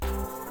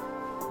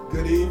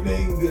Good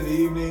evening, good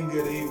evening,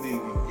 good evening.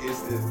 It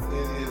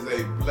is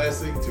a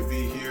blessing to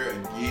be here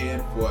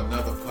again for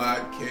another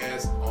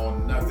podcast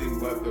on Nothing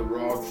But the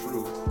Raw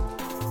Truth.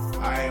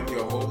 I am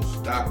your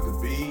host, Dr.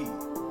 B,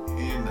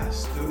 in the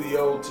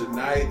studio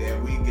tonight,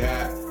 and we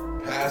got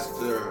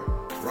Pastor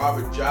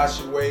Robert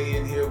Joshua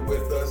in here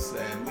with us,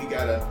 and we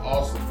got an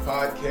awesome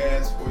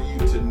podcast for you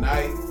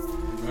tonight.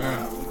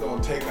 We're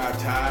going to take our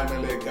time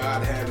and let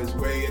God have his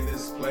way in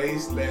this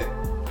place. Let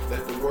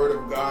the word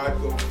of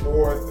God go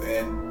forth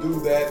and do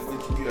that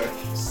which we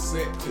are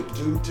sent to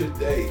do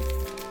today.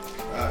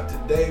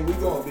 Today we're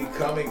going to be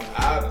coming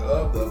out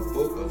of the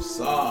book of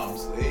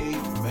Psalms.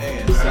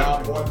 Amen.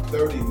 Psalm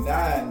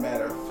 139,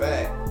 matter of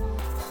fact.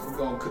 We're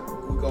going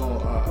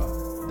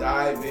to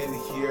dive in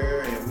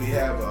here, and we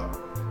have a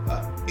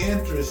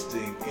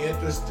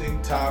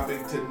interesting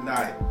topic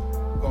tonight.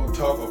 We're going to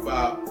talk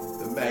about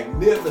the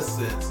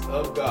magnificence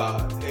of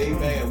God.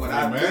 Amen. When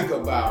I think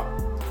about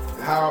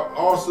how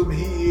awesome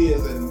he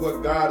is and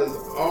what God is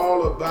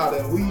all about,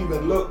 and we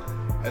even look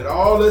at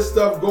all this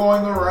stuff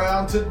going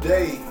around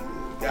today.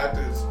 We got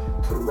this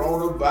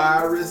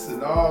coronavirus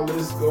and all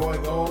this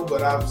going on,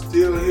 but I'm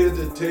still here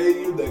to tell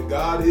you that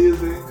God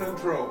is in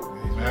control.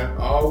 Amen.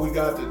 All we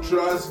got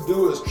to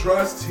do is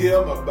trust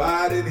him,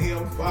 abide in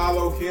him,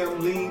 follow him,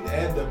 lean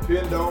and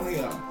depend on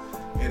him,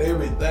 and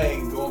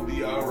everything gonna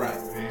be all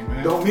right.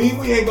 Amen. Don't mean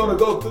we ain't gonna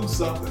go through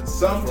something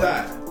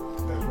sometime.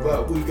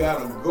 But we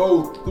gotta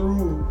go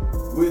through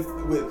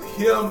with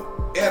him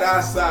at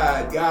our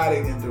side,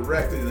 guiding and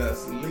directing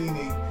us,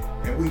 leaning,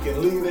 and we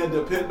can lean and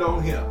depend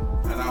on him.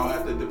 And I don't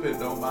have to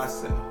depend on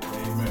myself.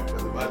 Amen.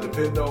 Because if I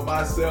depend on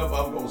myself,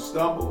 I'm gonna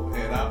stumble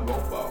and I'm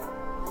gonna fall.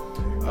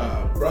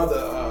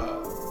 Brother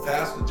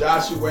Pastor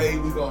Joshua,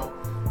 we're gonna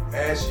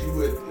ask you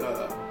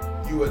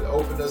would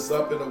open us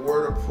up in a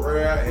word of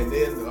prayer, and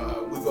then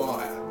we're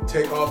gonna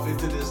take off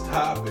into this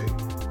topic.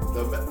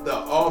 The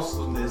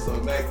awesomeness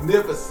or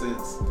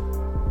magnificence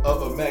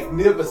of a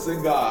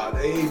magnificent God.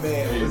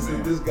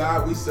 Amen. This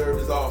God we serve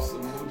is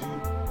awesome. Would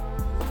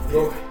you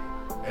go?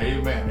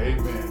 Amen.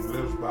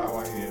 Let's bow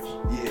our heads.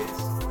 Yes.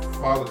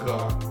 Father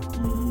God,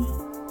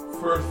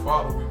 first,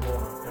 Father, we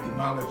want to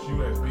acknowledge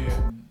you as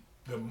being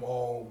the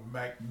more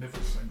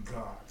magnificent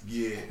God.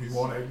 Yes. We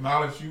want to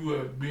acknowledge you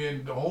as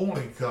being the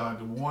only God,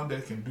 the one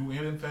that can do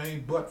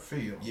anything but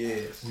fail.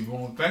 Yes. We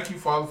want to thank you,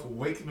 Father, for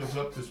waking us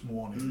up this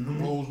morning,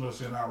 closing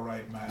us in our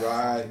right mind.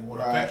 Right. We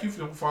want to thank you,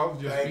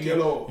 Father, just thank being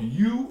you, Lord.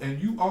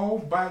 you all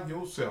by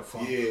yourself,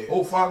 Father. Yes.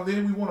 Oh, Father,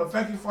 then we want to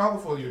thank you, Father,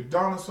 for your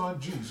darling son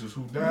Jesus,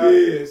 who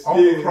died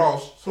on the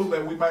cross so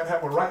that we might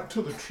have a right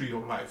to the tree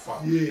of life,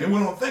 Father. Yes. And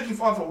we want to thank you,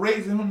 Father, for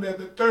raising him there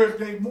the third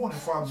day morning,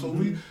 Father, so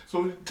we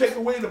take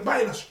away the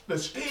bite of the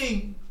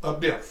sting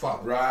of death,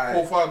 Father. Right.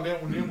 Oh, Father,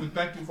 then we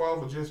thank you,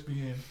 Father, for just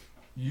being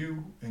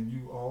you and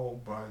you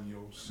all by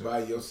yourself. By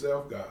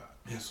yourself, God.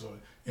 Yes, sir.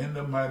 In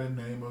the mighty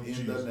name of Jesus.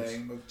 In the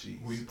name of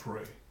Jesus. We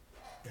pray.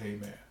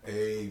 Amen.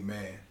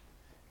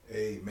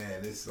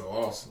 Amen. It's so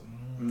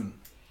awesome.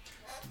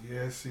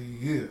 Yes, he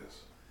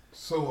is.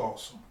 So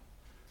awesome.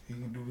 He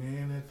can do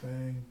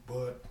anything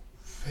but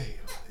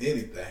fail.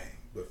 Anything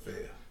but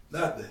fail.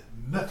 Nothing.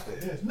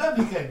 There's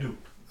nothing he can't do.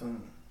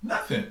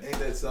 Nothing. Ain't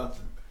that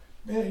something?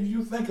 Man,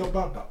 you think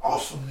about the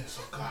awesomeness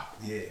of God.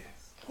 Yes.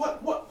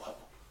 What?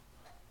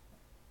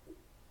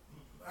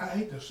 I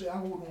hate to say, I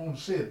wouldn't want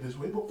to say it this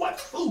way, but what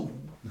fool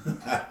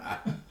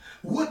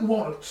wouldn't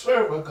want to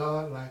serve a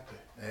God like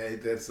that?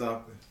 Ain't that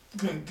something?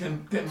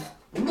 Can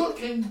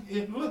look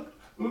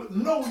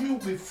know you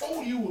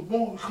before you was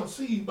born,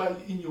 conceived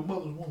in your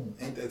mother's womb.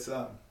 Ain't that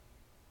something?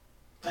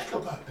 Think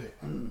about that.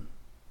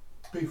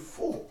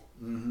 Before.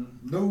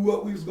 Knew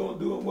what we was going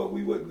to do and what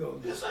we wasn't going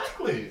to do.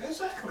 Exactly.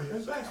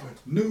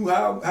 Knew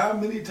how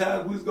many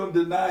times we was going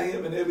to deny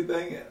him and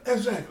everything else.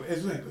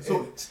 Exactly.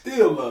 So and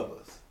still love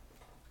us.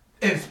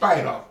 In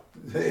spite of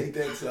it. Ain't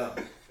that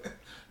something?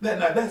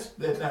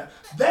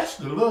 That's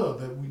the love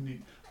that we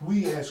need.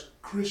 We as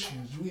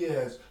Christians, we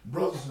as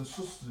brothers and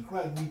sisters in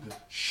Christ need to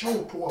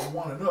show toward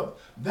one another.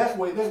 That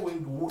way,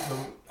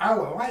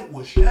 our light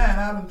will shine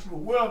out into the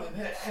world,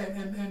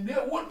 and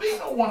there would be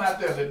no one out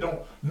there that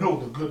don't know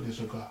the goodness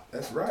of God.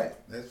 That's right.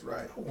 No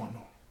one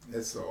knows.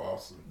 That's so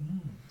awesome.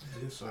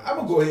 Yes, sir. I'm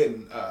going to go ahead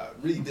and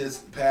read this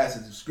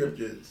passage of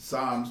scripture,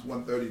 Psalms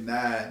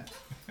 139.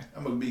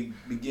 I'm going to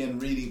begin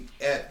reading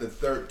at the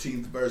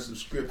 13th verse of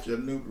scripture,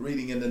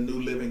 reading in the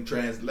New Living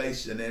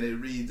Translation, and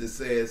it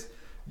says,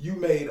 "You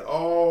made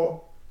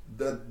all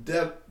the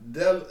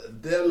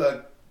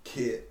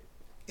delicate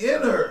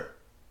inner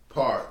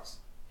parts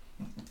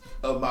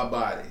of my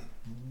body."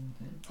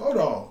 Hold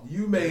on.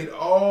 "You made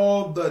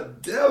all the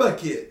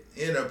delicate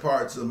inner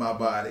parts of my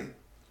body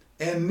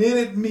and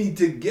knitted me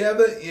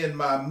together in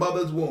my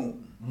mother's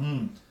womb.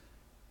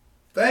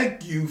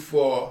 Thank you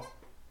for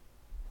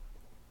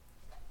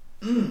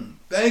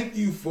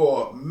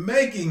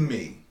making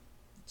me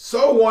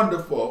so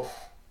wonderfully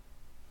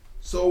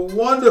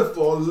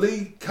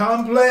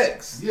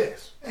complex."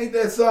 Yes. Ain't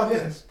that something?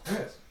 Yes.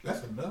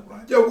 That's enough,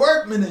 right? "Your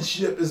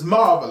workmanship is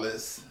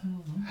marvelous.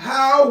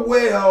 How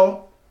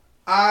well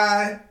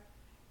I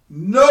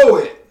know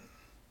it.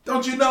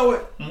 Don't you know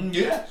it?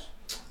 Yes.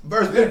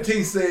 Verse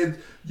 15 says,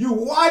 you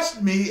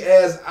watched me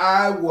as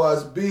I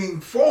was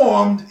being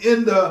formed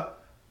in the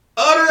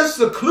utter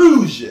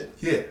seclusion.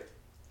 Yeah.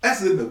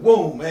 That's in the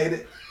womb, ain't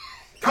it?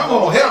 Come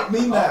on, help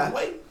me now. All the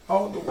way.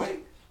 All the way.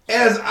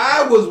 As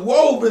I was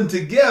woven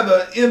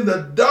together in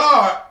the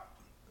dark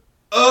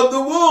of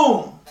the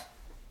womb.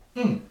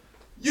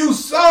 You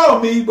saw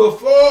me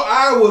before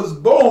I was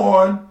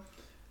born.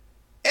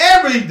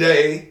 Every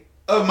day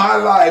of my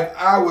life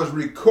I was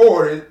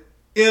recorded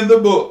in the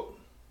book.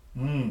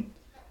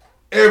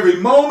 Every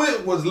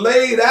moment was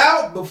laid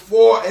out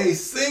before a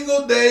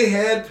single day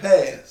had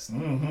passed.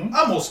 I'm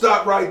going to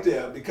stop right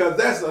there because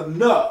that's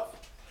enough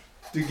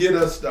to get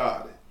us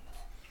started.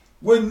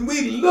 When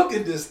we look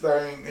at this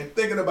thing and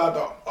thinking about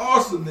the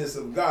awesomeness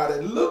of God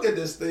and look at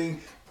this thing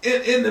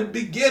in the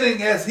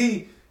beginning as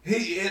and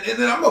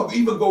then I'm going to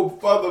even go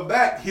further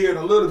back here in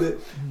a little bit.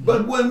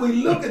 But when we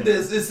look at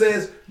this, it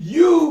says,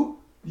 you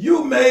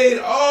made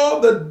all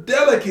the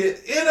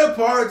delicate inner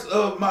parts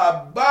of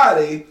my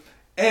body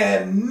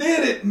and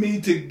knitted me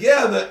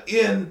together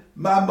in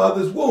my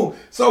mother's womb.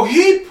 So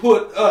he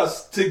put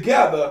us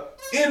together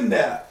in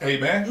there.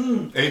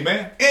 Amen.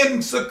 Amen.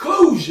 In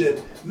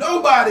seclusion.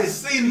 Nobody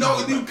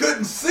you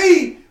couldn't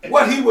see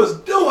what he was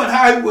doing,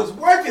 how he was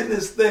working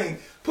this thing,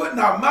 putting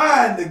our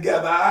mind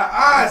together, our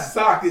eye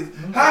sockets.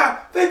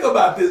 Think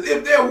about this.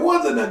 If there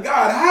wasn't a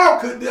God, how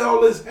could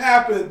all this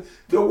happen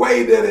the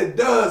way that it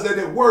does and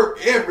it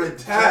worked every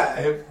time?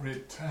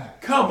 Every time.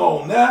 Come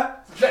on now.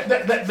 That's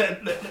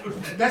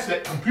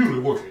that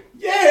computer working.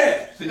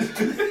 Yeah.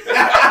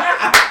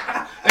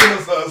 It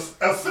was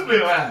a assembly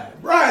line.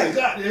 Right.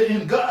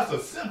 In God's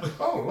assembly.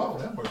 Oh,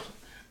 Lord, that mercy.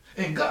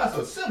 In God's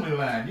assembly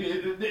line,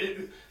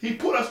 he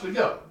put us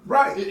together.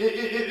 Right.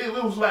 It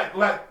was like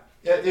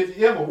if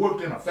you ever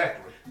worked in a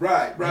factory.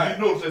 Right, right.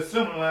 You notice the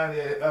assembly line,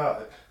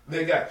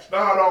 they got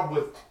started off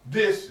with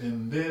this,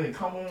 and then they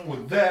come on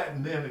with that,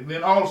 and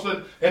then all of a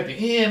sudden, at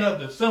the end of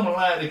the assembly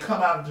line, they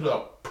come out into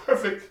a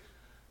perfect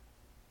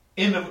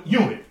in the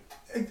unit.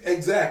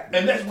 Exactly.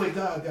 And that's the way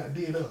God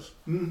did us.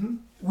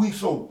 We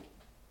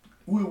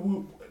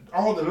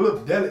all the little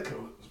delicate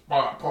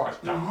parts,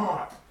 the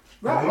heart,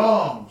 the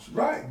lungs,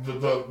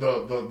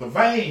 the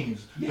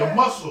veins, the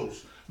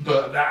muscles,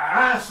 the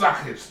eye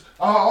sockets.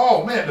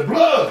 Oh man, the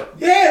blood.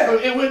 Yeah.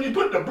 And when you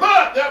put the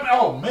blood,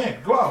 oh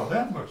man, God,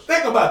 that much.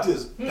 Think about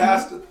this,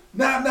 Pastor.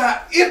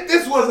 Now, if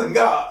this wasn't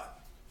God,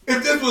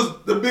 if this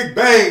was the Big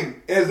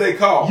Bang, as they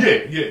call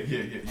it.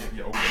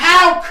 Yeah. Okay.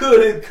 How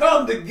could it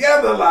come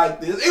together like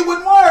this? It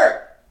wouldn't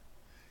work.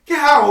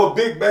 How a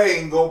Big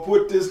Bang gonna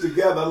put this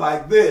together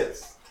like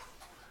this?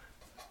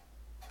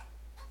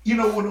 You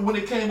know, when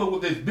they came up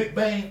with this Big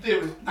Bang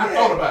theory, I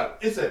thought about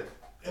it. It said,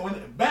 when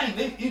it bang,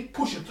 it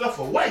pushes stuff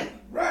away.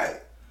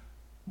 Right.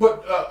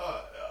 But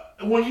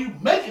when you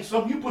making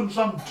something, you putting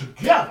something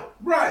together.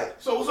 Right.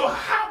 So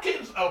how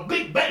can a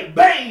big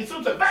bang, so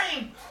it's a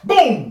bang,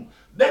 boom,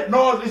 that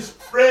noise is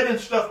spreading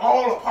stuff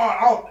all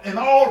apart, in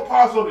all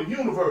parts of the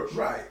universe.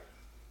 Right.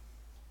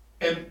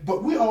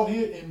 But we're all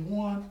here in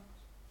one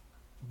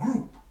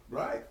group.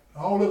 Right.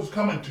 All of us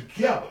coming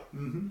together.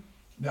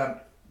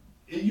 Now,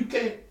 you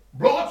can't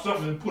blow up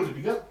something and put it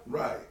together.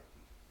 Right.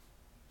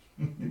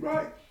 You're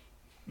right.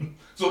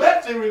 So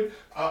that theory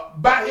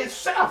by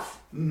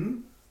itself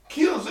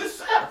kills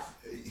itself.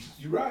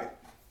 You're right.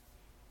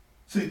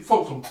 See,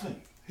 folks don't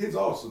think. His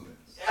awesomeness.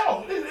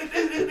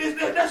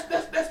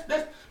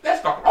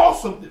 That's the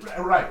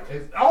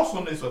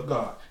awesomeness of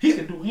God. He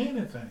can do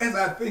anything. As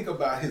I think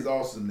about his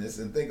awesomeness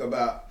and think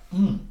about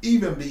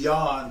even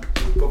beyond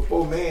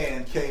before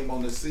man came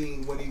on the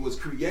scene when he was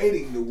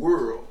creating the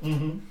world,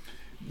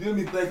 let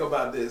me think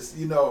about this.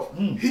 You know,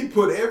 he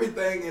put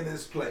everything in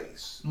its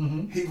place.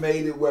 He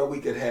made it where we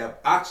could have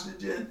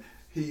oxygen.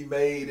 He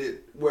made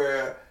it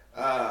where,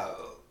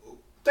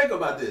 think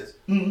about this,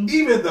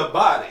 even the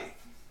body.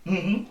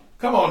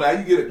 Come on now,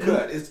 you get a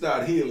cut, it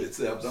start healing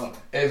itself, don't it?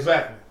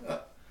 Exactly.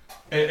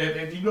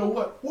 And you know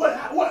what?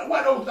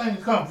 Where those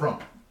things come from?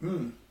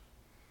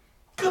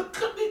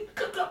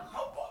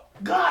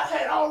 God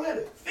had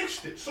already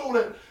fixed it so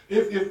that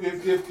if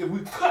we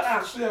cut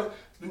ourselves,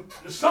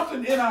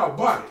 something in our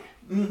body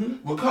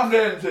will come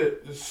there and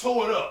to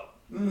sew it up,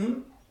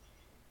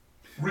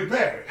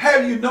 repair it.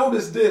 Have you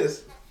noticed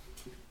this,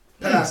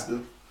 Pastor?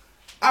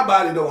 Our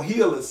body don't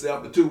heal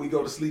itself until we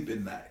go to sleep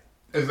at night.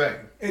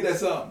 Exactly. Ain't that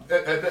something?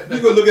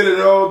 You go look at it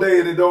all day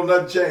and it don't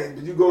nothing change.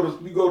 But you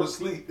go to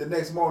sleep, the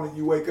next morning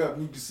you wake up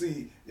and you can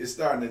see it's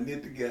starting to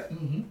knit together.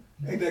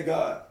 Ain't that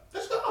God?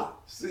 That's God.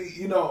 See,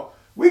 you know,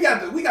 we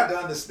got to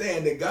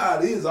understand that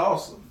God is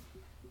awesome.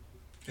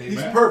 Amen.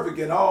 He's perfect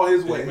in all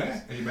his ways.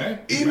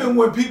 Amen. Even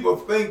when people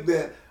think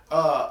that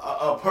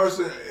a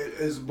person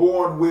is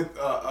born with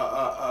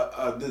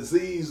a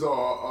disease or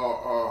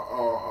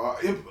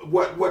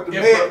what the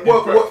man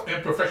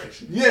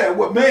imperfection. Yeah,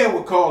 what man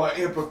would call an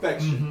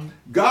imperfection.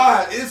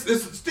 God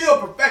it's still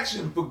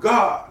perfection for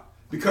God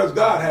because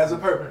God has a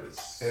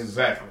purpose.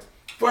 Exactly.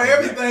 For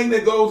everything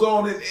that goes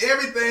on and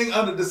everything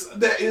under the sun,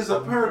 there is a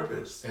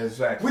purpose.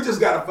 Exactly. We just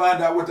got to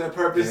find out what that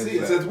purpose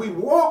is. As we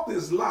walk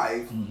this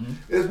life,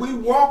 as we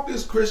walk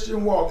this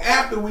Christian walk,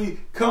 after we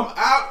come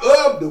out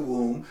of the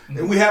womb,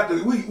 and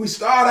we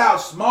start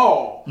out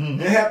small and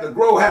have to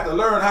grow, have to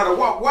learn how to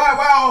walk.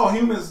 Why all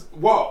humans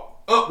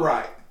walk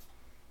upright?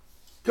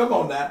 Come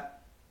on now.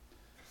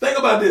 Think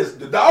about this.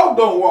 The dog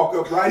don't walk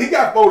upright. He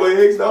got 4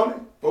 legs, don't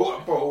he?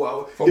 Four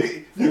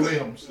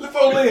limbs.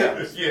 4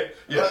 limbs. Yeah.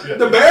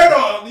 The bear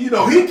don't, he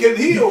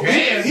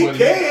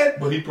can,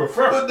 but he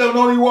prefers. But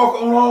don't he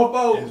walk on all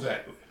fours?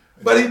 Exactly.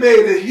 But he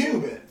made a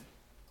human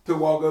to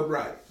walk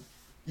upright.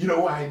 You know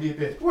why he did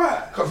that?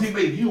 Why? Because he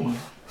made humans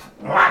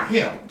like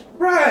him.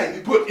 Right.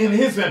 He put in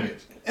his image.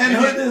 And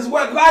his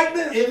what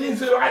likeness? In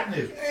his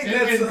likeness.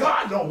 And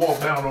God don't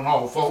walk down on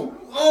all fours.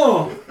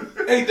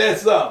 Ain't that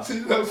something?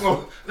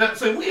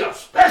 See, we are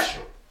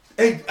special.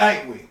 Ain't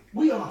we?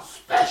 We are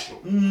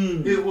special.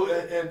 And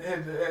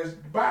as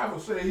the Bible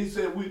says, he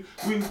said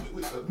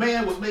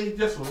man was made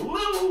just a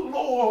little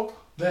lower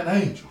than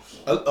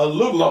angels. A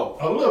little lower.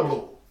 A little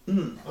lower.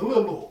 A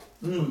little lower.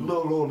 A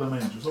little lower than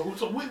angels.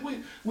 So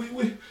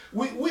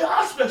we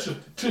are special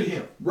to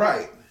him.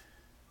 Right.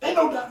 Ain't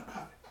no doubt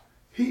about it.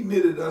 He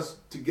knitted us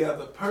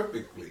together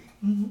perfectly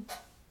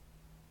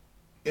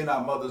in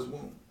our mother's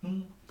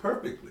womb.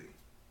 Perfectly.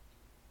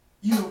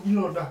 You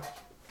know, Doc,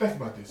 think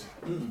about this.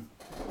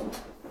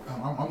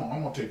 I'm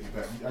gonna take you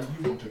back. You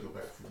gonna take it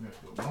back for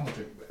next one. I'm gonna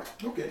take you back.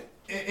 Okay.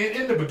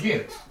 In the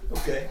beginning.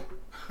 Okay.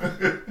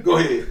 Go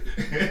ahead.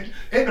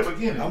 In the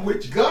beginning, I'm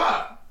with you.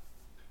 God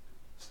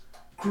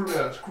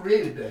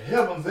created the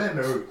heavens and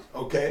the earth.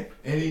 Okay.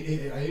 And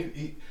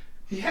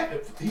he had a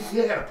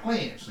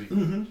plan. See,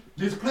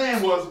 this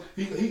plan was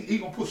he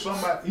gonna put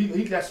somebody.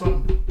 He got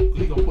something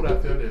he gonna put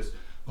out there that's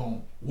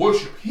gonna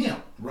worship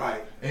him.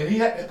 Right. And he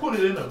had to put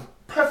it in a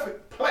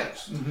perfect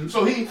place.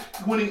 So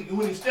when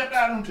he stepped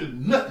out into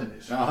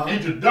nothingness,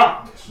 into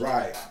darkness.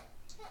 Right.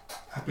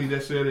 I think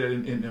that said that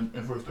in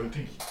verse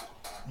 13.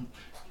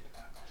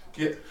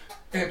 Yeah.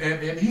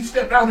 And he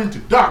stepped out into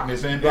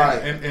darkness and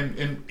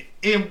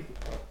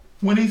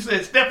when he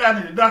said step out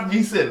into darkness,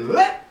 he said,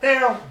 let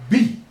there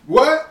be.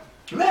 What?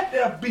 Let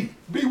there be.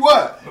 Be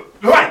what?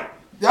 Light.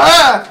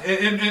 Ah!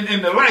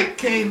 And the light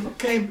came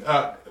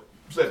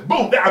said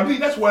boom. I believe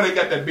that's where they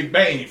got that big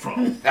bang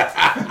from.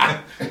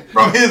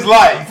 From his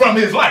light. From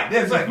his light.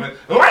 Exactly.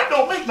 The light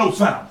don't make no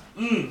sound.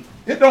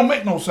 It don't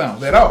make no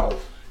sounds at all.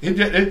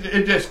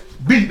 It just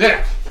be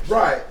there.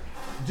 Right.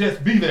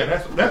 Just be there.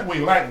 That's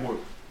where light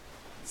works.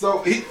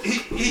 So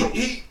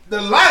he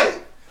the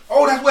light.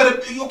 Oh, that's where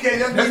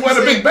that's where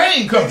the Big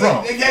Bang comes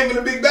from. They gave him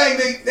the Big Bang.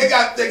 They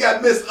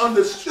got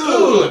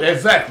misunderstood.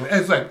 Exactly.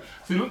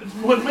 See,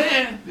 when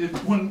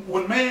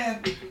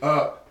man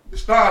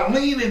start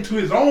leaning to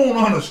his own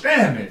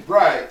understanding,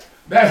 right?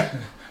 That's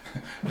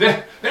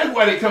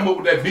why they come up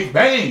with that Big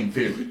Bang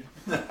theory.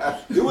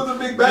 It was a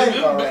Big Bang,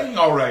 all right. Bang,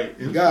 all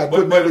right. God,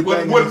 but it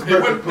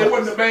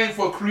wasn't a bang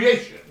for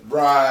creation.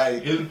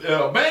 Right.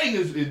 Bang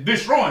is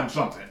destroying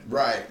something.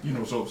 Right.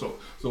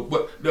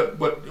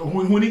 But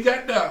when he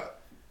got there,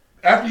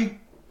 after he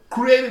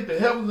created the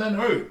heavens and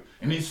the earth,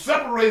 and he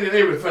separated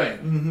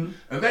everything,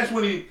 and that's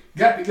when he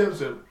got together and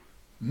said,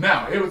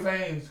 now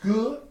everything's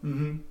good,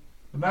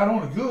 not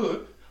only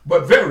good,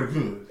 but very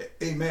good.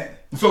 Amen.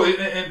 So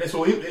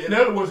in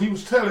other words, he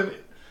was saying,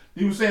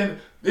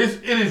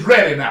 it is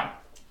ready now.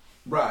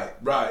 Right.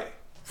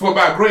 For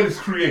my greatest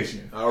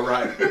creation. All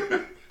right.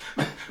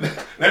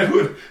 That's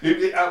what.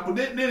 But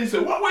then he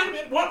said, well, wait a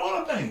minute, one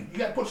other thing. You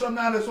got to put something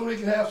down there so they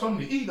can have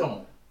something to eat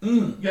on.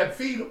 You got to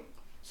feed them.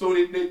 So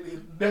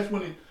that's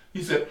when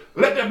he said,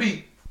 let there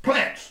be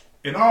plants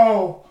and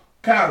all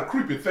kind of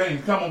creepy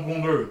things come up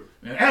on the earth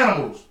and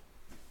animals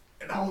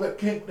and all that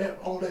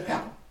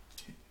happened.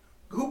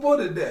 Who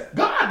put it there?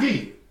 God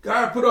did.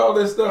 God put all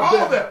this stuff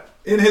all there. That.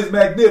 In his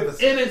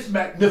magnificence. In his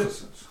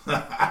magnificence.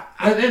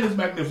 In his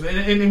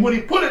magnificence. And when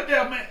he put it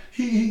there, man,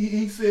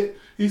 he said,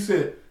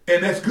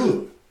 and that's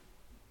good.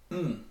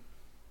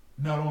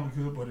 Not only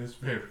good, but it's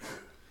very good.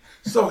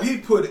 So he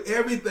put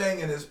everything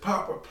in its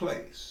proper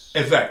place.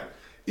 Exactly.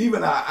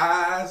 Even our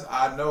eyes,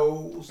 our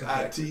nose,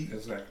 our teeth.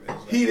 Exactly.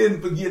 He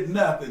didn't forget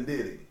nothing,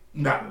 did he?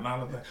 Not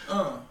of that.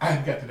 I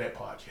haven't got to that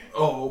part yet.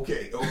 Oh,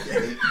 okay.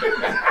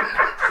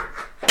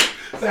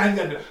 So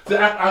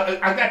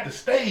I got the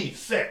stage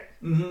set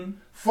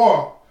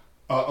for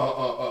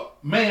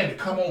man to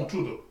come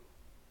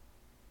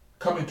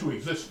into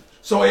existence.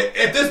 So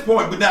at this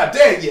point, we're not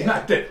there yet.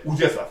 Not there. It was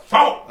just a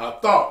thought. A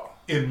thought.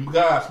 In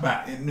God's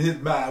mind. In his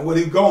mind. What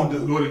he gonna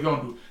do. What he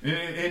gonna do.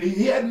 And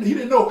he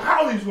didn't know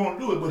how he was gonna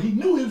do it, but he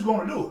knew he was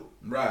gonna do it.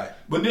 Right.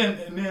 But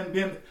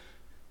then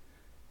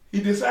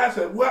he decided,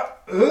 said, well,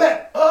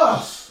 let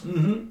us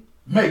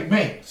make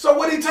man. So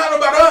what he talking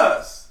about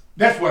us?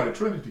 That's where the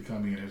Trinity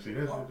come in. And see,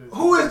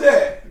 who is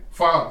that?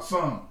 Father,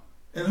 Son,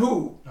 and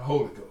who? The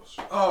Holy Ghost.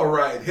 All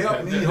right,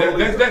 help me, Holy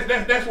Ghost.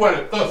 That's where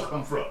the us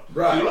come from.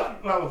 Right. See, a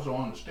lot of us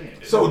don't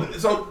understand that.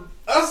 So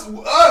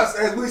us,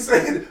 as we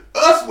say,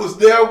 us was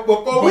there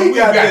before we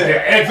got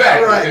there.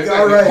 Exactly. All right,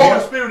 exactly. all right.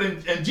 Holy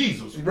Spirit and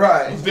Jesus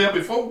Right. was there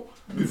before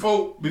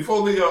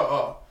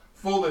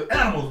the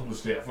animals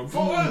was there,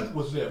 before us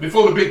was there,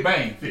 before the Big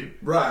Bang Theory.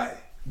 Right.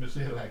 Let me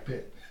say it like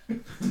that.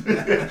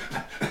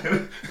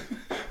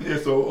 Yeah.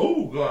 So,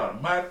 oh God,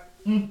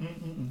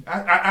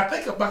 I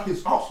think about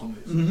His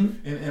awesomeness,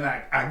 and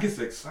I get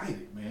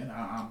excited, man.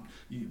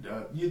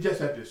 You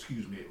just have to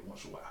excuse me every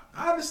once in a while.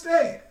 I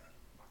understand.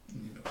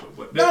 You know,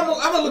 so, Now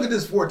I'm gonna look at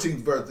this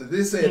 14th verse.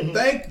 They said,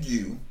 "Thank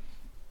you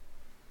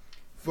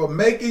for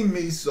making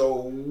me so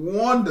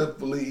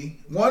wonderfully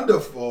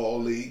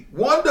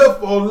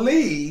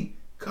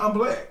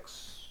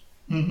complex."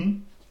 Mm-hmm.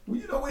 Well,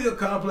 you know we a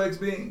complex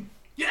being.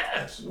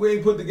 Yes. We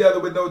ain't put together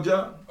with no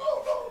junk.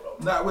 Oh,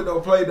 no. Not with no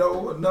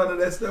Play-Doh, none of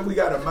that stuff. We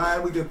got a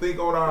mind. We can think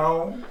on our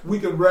own. We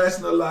can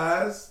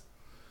rationalize.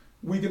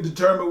 We can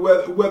determine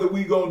whether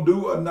we gonna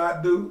do or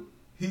not do.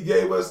 He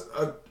gave us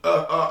a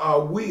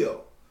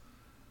will.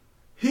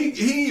 He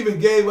even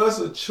gave us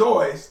a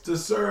choice to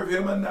serve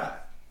Him or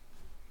not.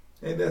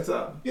 Ain't that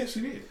something? Yes,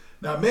 He did.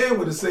 Now, man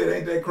would have said,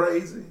 "Ain't that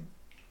crazy?"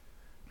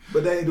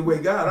 But that ain't the way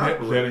God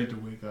operates. That ain't the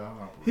way God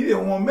operates. He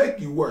didn't want to make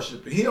you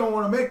worship Him. He don't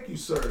want to make you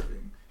serve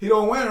Him. He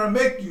don't want to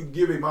make you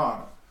give Him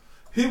honor.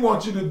 He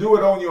wants you to do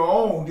it on your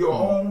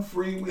own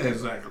free will.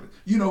 Exactly.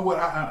 You know what?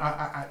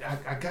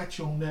 I got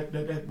you on that.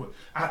 But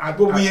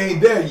we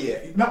ain't there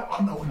yet. No,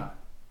 we're not.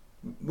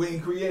 We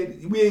ain't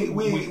created. We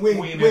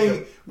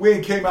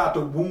ain't came out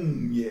the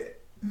womb yet.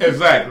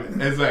 Exactly.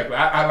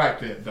 I like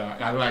that, Doc.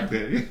 I like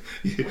that.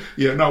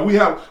 Yeah. No,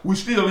 we're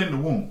still in the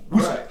womb.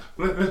 Right.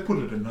 Let's put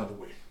it another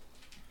way.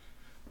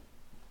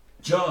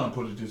 John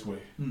put it this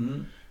way.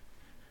 Mm-hmm.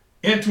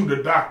 Into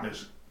the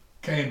darkness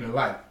came the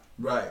light.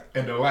 Right.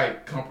 And the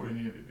light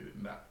comprehended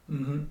it not.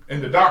 Mm-hmm.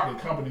 And the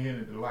darkness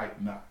comprehended the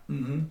light not.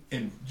 Mm-hmm.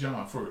 In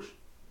John first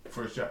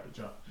chapter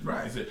John.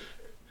 Right. He said,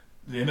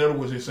 in other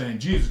words, he's saying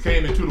Jesus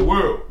came into the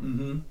world.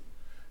 Mm-hmm.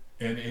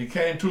 And He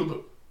came to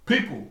the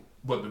people,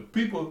 but the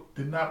people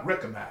did not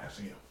recognize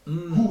Him,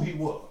 who He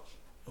was,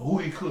 who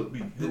He could be.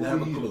 Didn't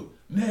have a clue.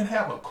 Didn't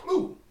have a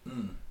clue.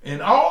 Mm.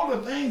 And all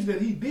the things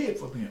that He did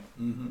for them,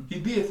 He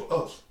did for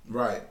us.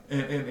 Right.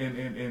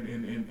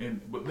 And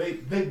but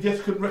they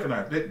just couldn't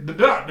recognize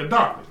the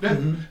darkness.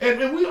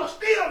 And we are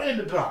still in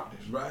the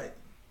darkness. Right.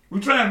 We're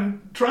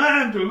trying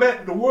to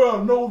let the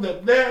world know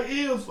that there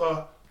is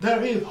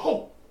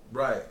hope.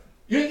 Right.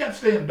 You ain't got to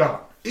stay in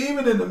dark.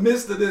 Even in the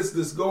midst of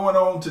this going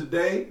on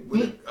today,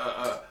 with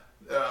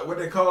what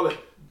they call it,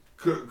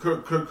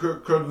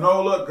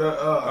 canola,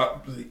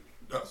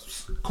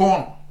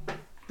 Corona.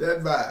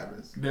 that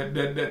virus.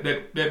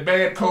 That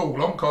bad cold.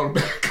 I'm calling it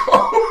bad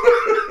cold.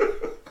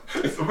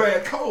 It's a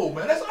bad cold,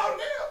 man. That's all it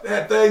is.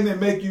 That thing that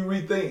make you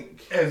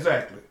rethink.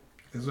 Exactly.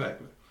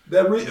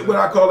 What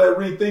I call that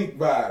rethink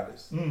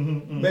virus.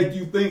 Mm-hmm. Make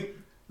you think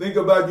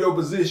about your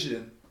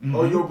position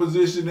or your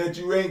position that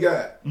you ain't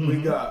got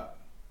with God.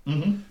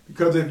 Mm-hmm.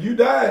 Because if you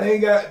die and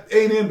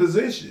ain't in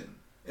position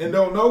and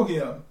don't know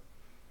Him,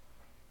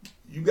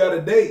 you got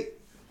a date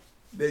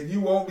that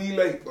you won't be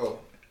late for.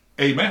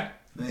 Amen.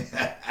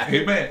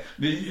 Amen.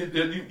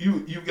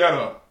 You got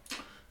a.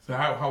 So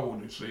how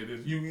would you say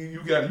this?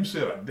 You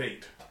set a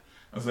date.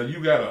 I said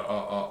you got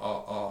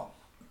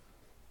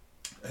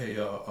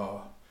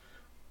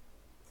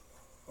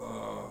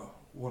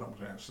what I'm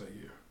trying to say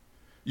here.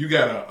 You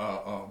got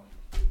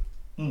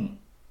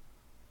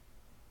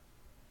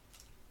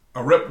a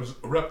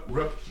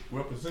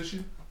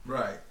reposition.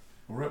 Right.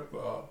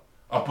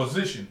 A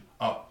position,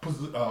 a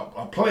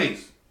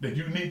place that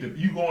you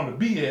going to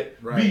be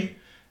at, right.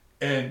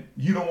 And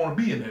you don't want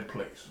to be in that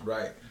place.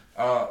 Right.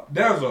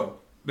 There's a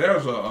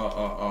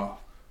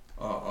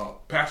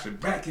pastor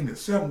back in the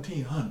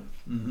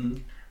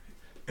 1700s,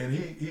 and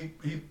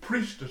he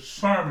preached a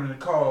sermon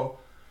called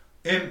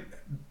 "In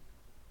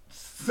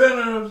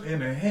Sinners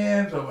in the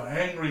Hands of an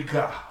Angry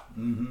God."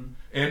 Mm-hmm.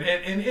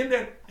 And in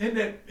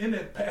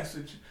that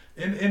passage,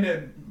 in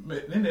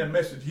that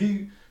message,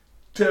 he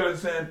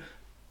saying,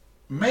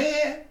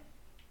 man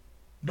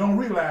don't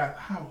realize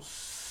how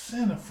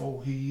sinful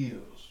he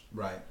is.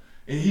 Right.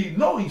 And he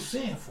know he's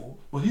sinful,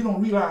 but he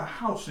don't realize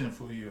how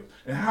sinful he is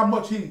and how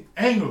much he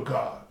anger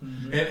God.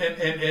 Mm-hmm.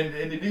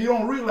 And he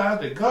don't realize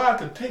that God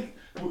can take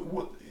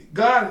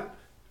God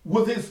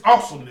with His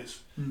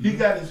awesomeness. Mm-hmm. He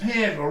got His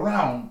hands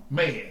around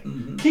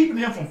man, keeping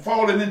him from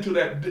falling into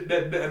that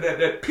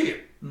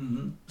pit.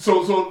 Mm-hmm.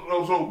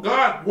 So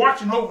God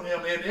watching over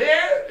him, and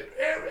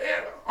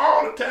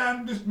all the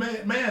time this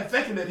man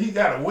thinking that he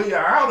got a way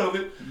out of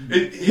it,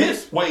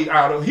 his way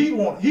out of it. He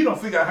don't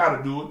figure out how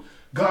to do it.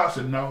 God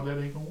said, no, that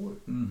ain't gonna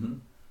work. Mm-hmm.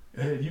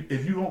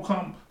 If you don't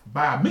come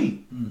by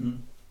me,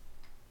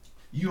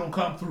 you don't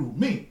come through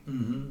me,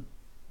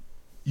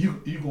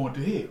 you going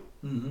to hell.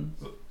 Mm-hmm.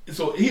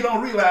 So he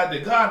don't realize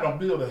that God don't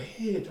build a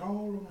hedge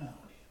all around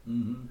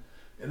him.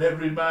 And that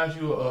reminds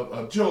you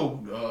of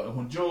Job,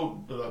 when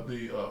Job,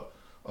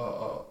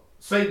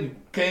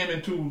 Satan came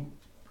into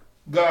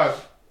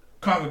God's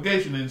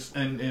congregation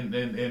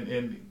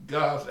and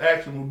God's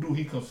action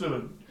he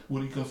considered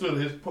what he considered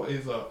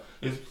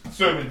his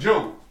servant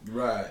Job.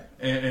 Right.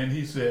 And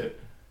he said,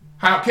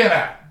 how can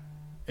I?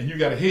 And you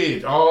got a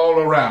hedge all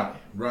around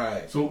him.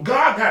 Right. So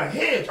God got a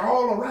hedge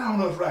all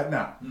around us right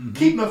now,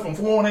 keeping us from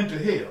falling into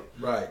hell.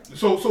 Right.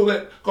 So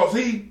that because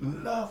he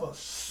loves us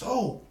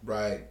so.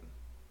 Right.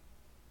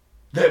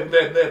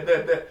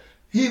 That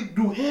he'd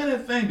do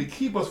anything to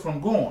keep us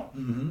from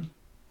going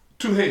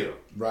to hell.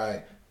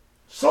 Right.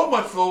 So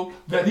much so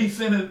that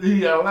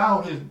he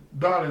allowed his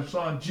darling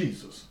son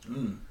Jesus,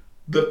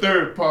 the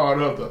third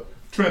part of the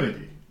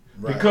Trinity,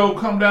 to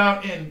come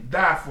down and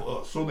die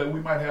for us so that we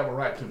might have a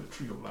right to the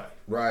tree of life.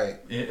 Right.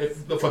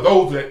 For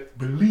those that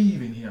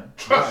believe in him,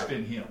 trust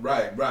in him.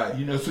 Right, right.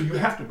 You know, so you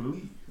have to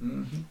believe.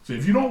 So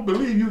if you don't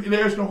believe,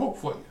 there's no hope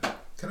for you.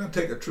 Can I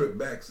take a trip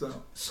back, son?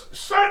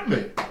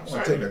 Certainly. I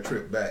want to take a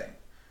trip back.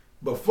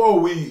 Before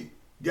we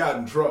got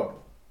in trouble.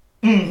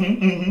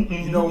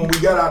 You know, when we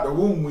got out the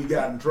womb, we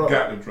got in trouble.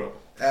 Got in trouble.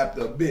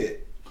 After a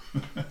bit.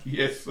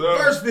 Yes, sir.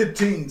 Verse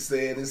 15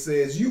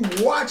 says, you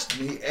watched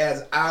me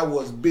as I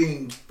was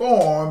being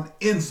formed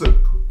in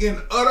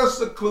utter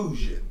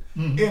seclusion,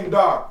 in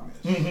darkness.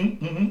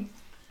 We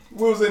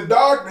was in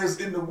darkness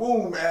in the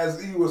womb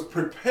as he was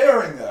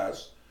preparing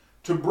us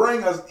to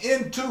bring us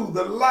into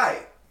the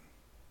light.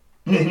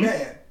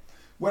 Amen.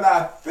 When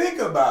I think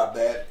about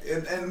that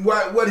and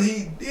what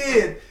he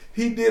did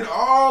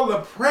all the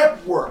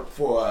prep work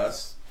for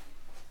us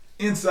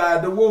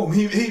inside the womb.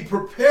 He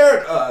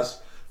prepared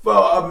us for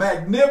a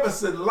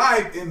magnificent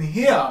life in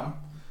him,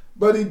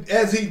 but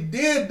as he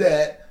did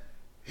that,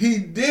 he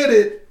did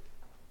it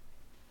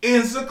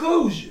in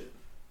seclusion.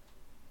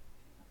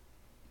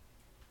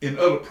 In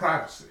utter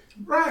privacy.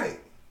 Right.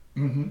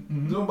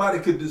 Nobody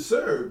could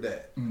disturb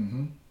that.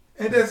 Ain't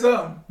that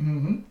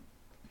something?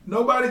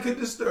 Nobody could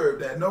disturb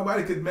that.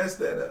 Nobody could mess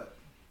that up.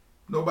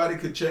 Nobody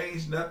could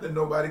change nothing.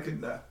 Nobody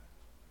could nothing.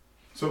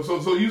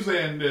 So you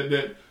saying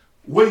that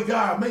way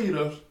God made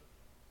us,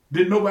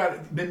 did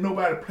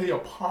nobody play a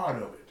part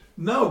of it?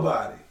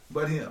 Nobody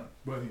but him.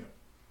 But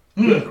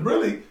him.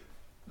 Really,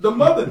 the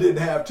mother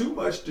didn't have too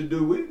much to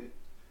do with it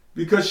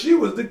because she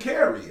was the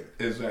carrier.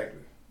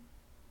 Exactly.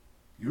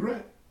 You're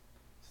right.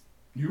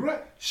 You're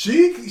right.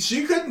 She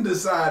couldn't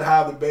decide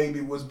how the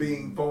baby was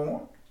being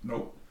formed.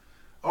 Nope.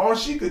 All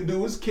she could do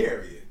was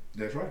carry it.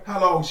 That's right.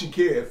 How long she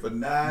carried? For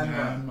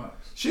 9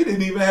 months. She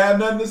didn't even have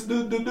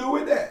nothing to do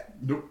with that.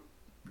 Nope.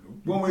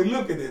 When we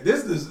look at it,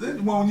 this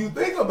when you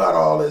think about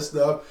all this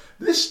stuff,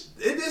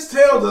 it just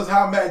tells us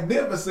how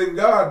magnificent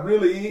God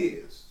really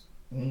is.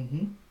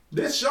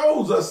 This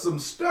shows us some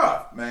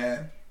stuff,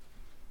 man.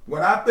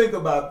 When I think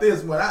about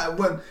this,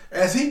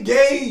 as he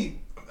gave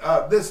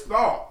this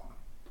thought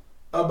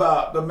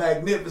about the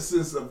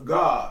magnificence of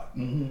God,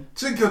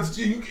 because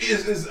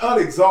it's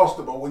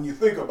unexhaustible when you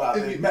think about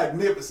the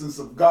magnificence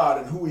of God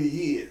and who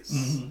he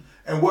is.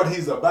 And what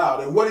he's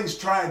about and what he's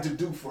trying to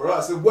do for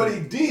us. And what he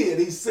did,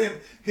 he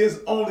sent his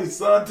only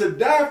son to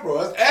die for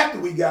us after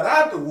we got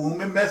out the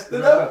womb and messed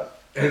it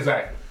up.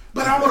 Exactly.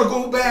 But I want to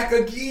go back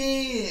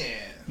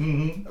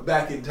again,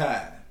 back in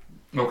time.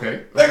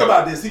 Okay. Think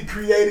about this. He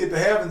created the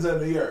heavens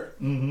and the earth.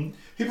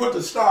 He put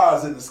the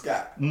stars in the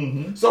sky.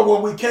 So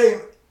when we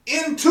came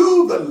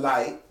into the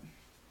light,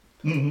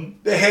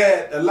 they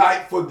had the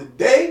light for the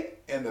day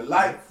and the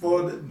light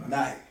for the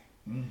night.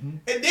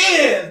 And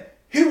then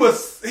he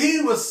was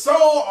so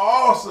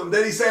awesome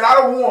that he said, I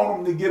don't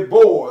want them to get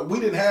bored. We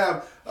didn't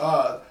have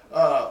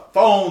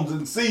phones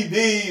and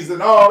CDs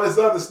and all this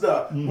other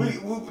stuff.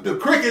 The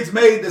crickets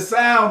made the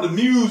sound of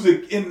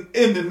music in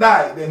the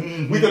night,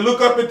 and we could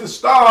look up at the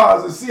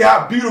stars and see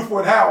how beautiful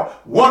and how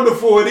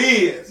wonderful it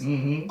is.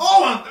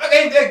 Oh,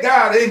 ain't that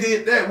God? Ain't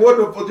it that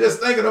wonderful? Just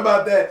thinking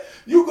about that.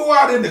 You go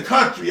out in the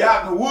country,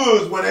 out in the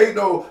woods where there ain't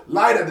no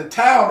light of the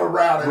town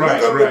around, and look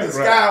up in the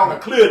sky on a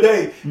clear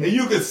day, and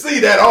you can see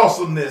that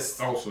awesomeness.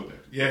 Awesomeness.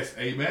 Yes,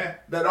 amen.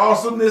 That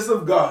awesomeness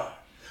of God.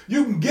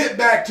 You can get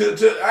back to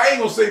I ain't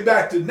gonna say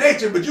back to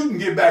nature, but you can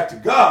get back to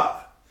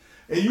God.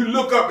 And you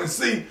look up and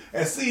see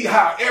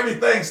how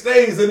everything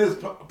stays in its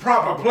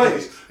proper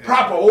place,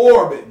 proper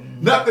orbit.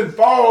 Nothing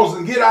falls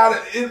and get out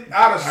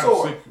of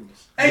sort.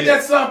 Ain't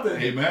that something?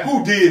 Amen.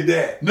 Who did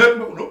that?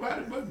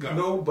 Nobody but God.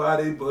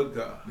 Nobody but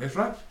God. That's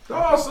right. The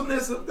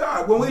awesomeness of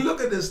God. When we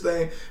look at this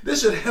thing,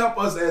 this should help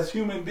us as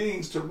human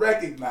beings to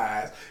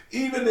recognize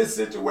even this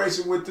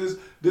situation with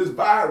this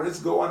virus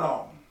going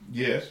on.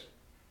 Yes.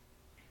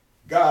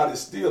 God is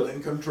still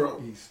in control.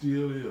 He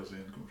still is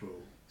in control.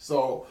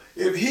 So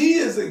if he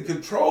is in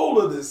control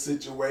of this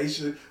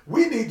situation,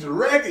 we need to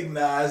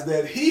recognize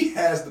that he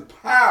has the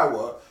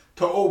power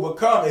to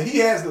overcome it. He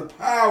has the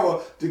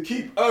power to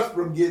keep us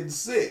from getting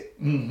sick.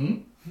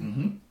 And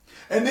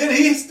then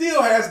he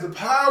still has the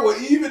power,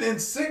 even in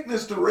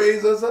sickness, to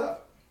raise us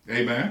up.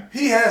 Amen.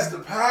 He has the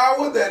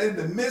power that in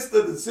the midst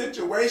of the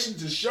situation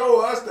to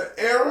show us the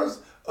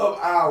errors of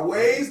our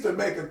ways, to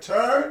make a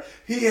turn.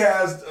 He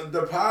has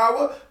the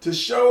power to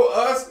show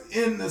us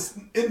in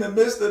the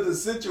midst of the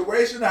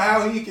situation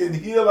how he can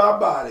heal our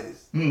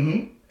bodies.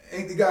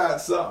 Ain't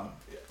God something?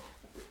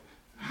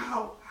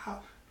 I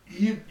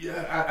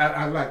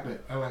like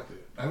that. I like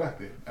that. I like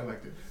that. I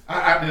like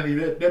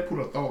that. That put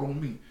a thought on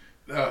me.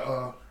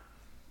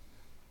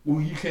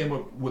 When you came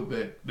up with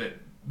that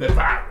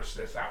virus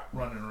that's out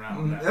running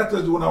around now. That's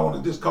just what I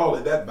want to just call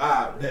it, that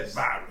virus. That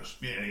virus.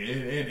 Yeah,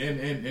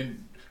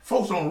 and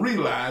folks don't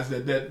realize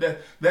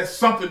that's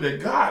something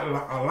that God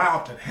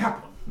allowed to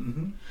happen.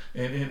 Mm-hmm.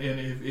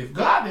 And if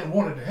God didn't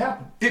want it to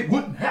happen, it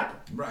wouldn't happen.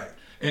 Right.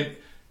 And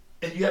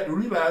you have to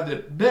realize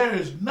that there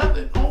is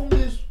nothing on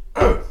this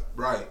earth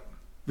right.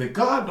 that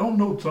God don't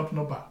know something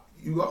about.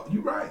 You're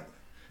right.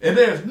 And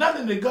there's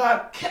nothing that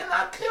God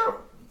cannot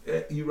cure.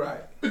 You're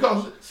right.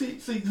 Because see,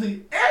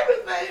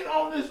 everything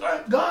on this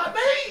earth God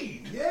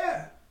made.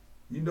 Yeah.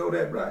 You know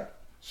that, right?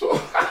 So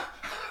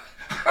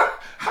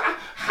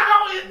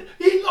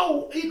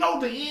he know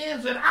the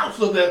ins and outs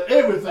of that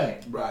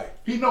everything. Right.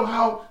 He know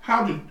how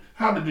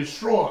to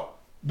destroy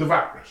the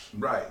virus.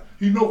 Right.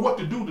 He know what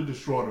to do to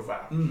destroy the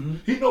virus. Mm-hmm.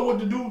 He know what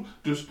to do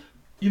to,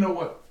 you know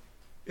what?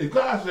 If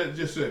God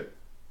just said,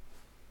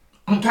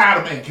 I'm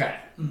tired of mankind.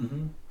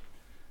 Mm-hmm.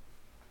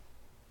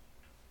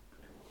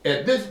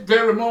 At this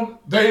very moment,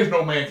 there is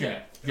no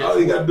mankind. All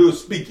you got to do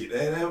is speak it.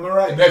 Am I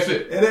right? And that's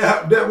it. And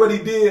that's what he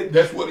did.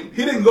 That's what he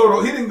didn't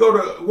go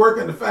to work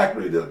in the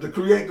factory to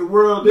create the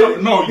world.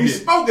 He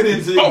spoke it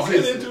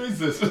into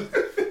existence.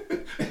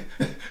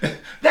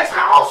 That's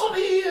how awesome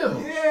he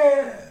is.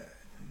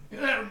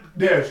 Yeah.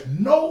 There's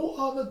no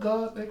other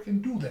God that can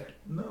do that.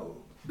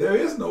 No, there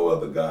is no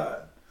other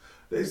God.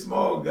 They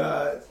small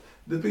gods.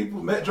 The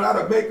people try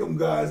to make them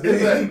gods.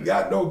 They ain't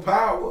got no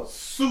power.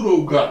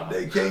 Pseudo God.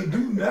 They can't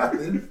do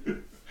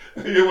nothing.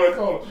 You know what I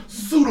call it?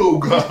 Pseudo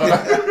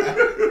God.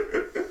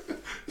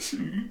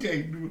 You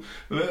can't do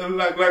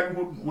like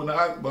when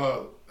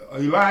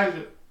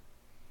Elijah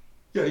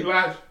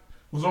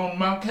was on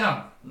Mount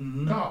Carmel.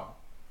 Mm-hmm. God.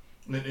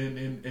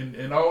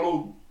 And all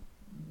those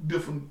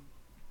different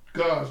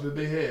gods that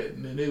they had,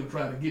 and then they were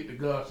trying to get the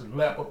gods to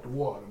lap up the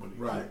water. But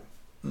right.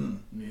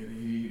 And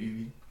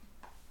he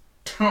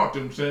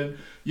taunted them, saying,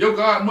 "Your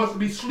God must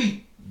be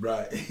asleep."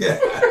 Right.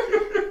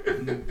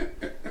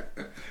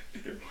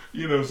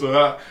 You know,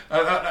 so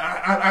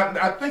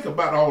I think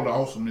about all the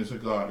awesomeness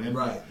of God. And,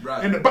 right.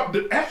 And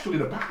actually,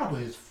 the Bible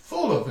is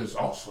full of His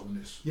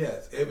awesomeness.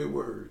 Yes, every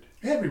word.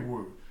 Every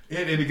word.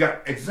 And it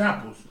got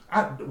examples.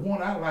 The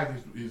one I like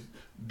is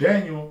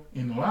Daniel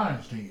in the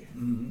lion's den.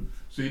 Mm-hmm.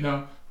 See,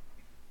 now,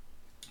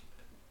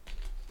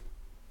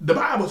 the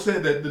Bible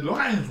said that the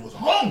lions was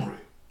hungry.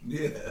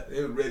 Yeah,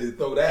 they were ready to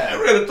throw down. They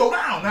were ready to throw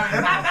down. Now,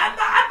 and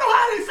I know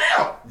how they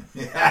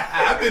felt.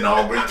 I've been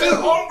hungry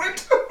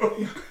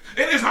too.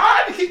 And it's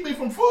hard to keep me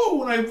from food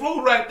when they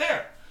food right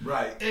there.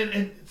 Right.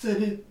 And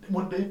said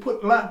when they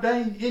put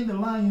Daniel in the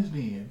lion's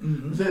den,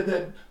 mm-hmm. said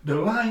that the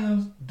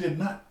lions did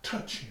not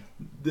touch him.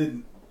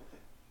 Did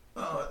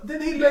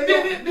he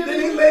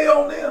lay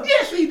on them?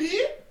 Yes, he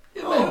did.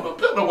 He made him a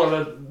pillow. Well,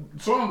 the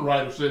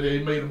songwriter said that he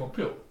made him a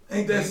pillow.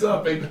 Ain't that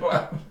something? Made the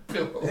lion a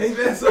pillow. Ain't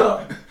that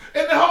something?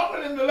 And the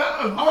hungry and the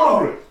lions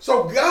hungry.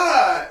 So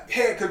God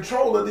had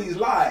control of these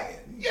lions.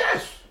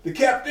 Yes. To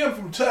kept them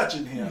from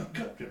touching him. He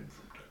kept them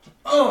from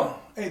touching.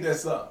 Ain't that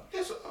something?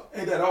 Yes,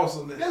 ain't that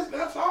awesomeness?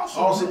 That's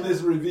awesome.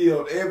 Awesomeness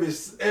revealed.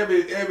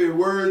 Every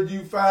word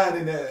you find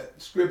in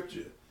that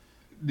scripture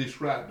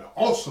describe the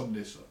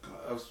awesomeness of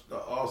God.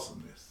 The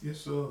awesomeness.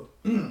 Yes, sir.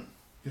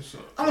 Yes, sir.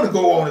 I'm gonna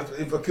go on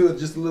if I could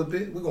just a little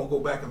bit. We're gonna go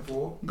back and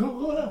forth.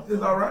 Go down.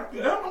 Is all right?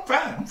 Yeah,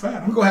 I'm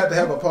fine. We're gonna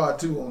have a part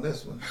 2 on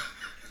this one.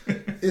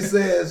 It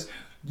says,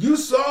 "You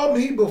saw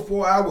me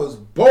before I was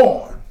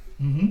born.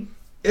 Mm-hmm.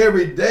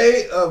 Every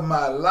day of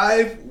my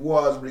life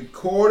was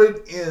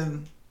recorded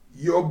in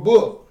your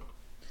book.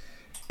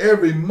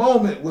 Every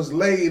moment was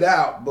laid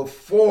out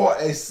before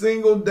a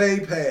single day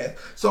passed."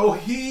 So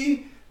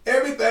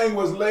everything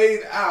was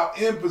laid out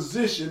in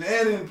position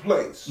and in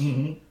place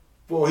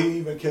before he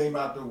even came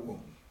out the womb.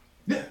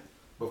 Yeah.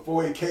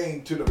 Before he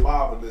came to the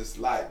marvelous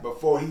light,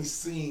 before he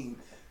seen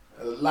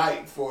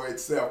light for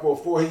itself,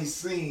 before he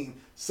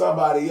seen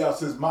somebody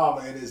else, his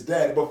mama and his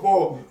daddy,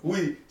 before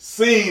we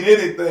seen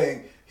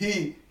anything,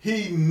 he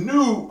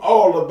knew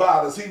all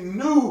about us. He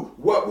knew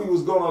what we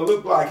was going to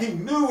look like. He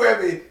knew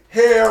every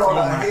hair on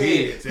our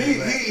head.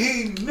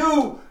 He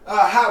knew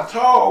how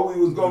tall we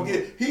was going to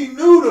get. He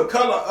knew the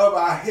color of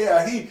our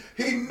hair.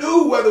 He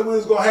knew whether we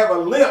was going to have a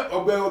limp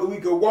or whether we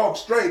could walk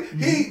straight.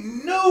 Mm-hmm. He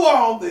knew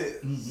all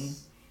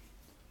this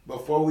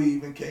before we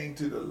even came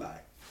to the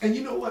light. And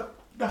you know what,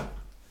 Doc?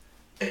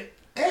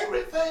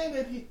 Everything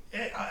that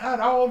out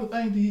of all the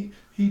things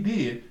he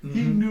did,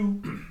 he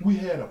knew we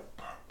had a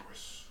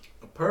purpose.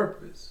 A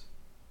purpose.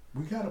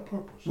 We got a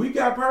purpose. We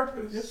got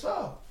purpose. Yes,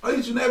 sir.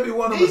 Each and every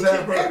one of us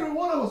have purpose. Every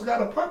one of us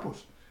got a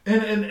purpose.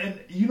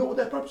 And you know what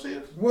that purpose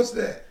is? What's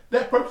that?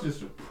 That purpose is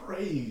to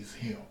praise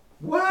him.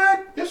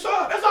 What? Yes,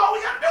 sir. That's all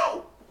we got to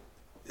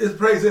do. Is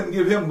praise him and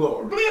give him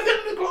glory. Give him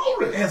the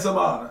glory. And some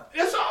honor.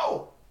 That's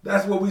all.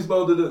 That's what we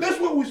supposed to do. That's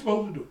what we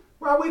supposed to do.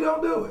 Why we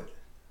don't do it?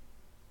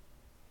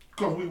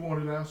 Because we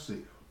want it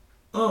ourselves.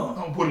 I'm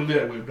going to put it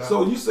that way, Doc.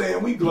 So you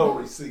saying we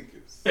glory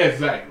seekers.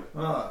 Exactly.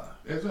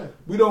 Exactly.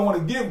 We don't want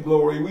to give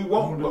glory. We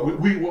want glory.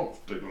 We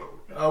want the glory.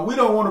 We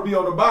don't want to be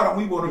on the bottom.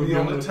 We want to be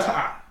on the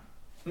top.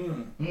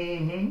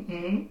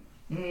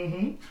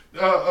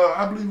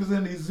 I believe it's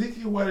in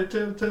Ezekiel where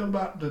they tell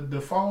about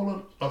the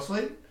fall of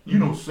Satan. You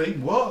know,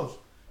 Satan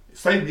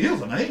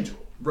is an angel.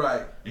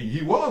 Right. And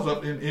he was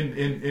up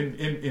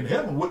in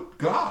heaven with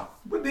God.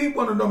 But he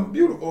one of them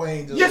beautiful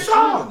angels. Yes,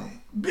 sir.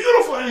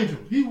 Beautiful angel.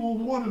 He was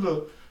one of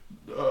the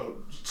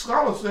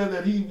scholars said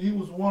that he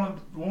was one of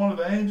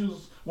the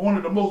angels,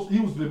 he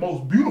was the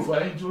most beautiful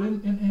angel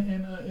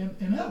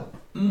in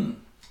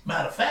heaven.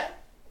 Matter of fact,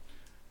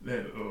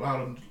 that a lot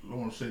of them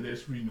want to say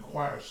that's reading the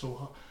choir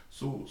so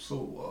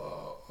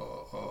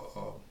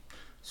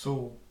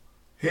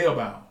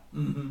hellbound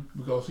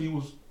because he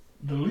was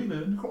the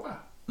leader in the choir.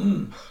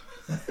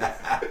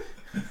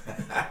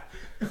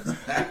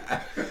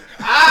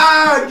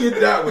 Get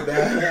that with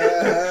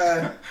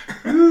that.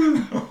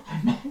 Gonna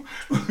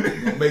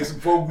make some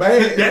folk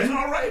mad. That's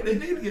all right. They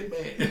need to get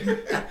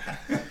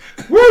mad.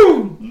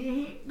 Woo!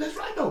 That's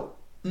right though.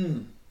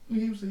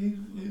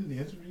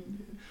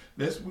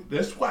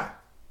 That's why.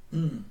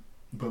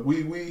 But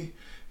we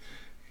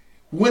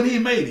when he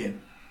made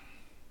him,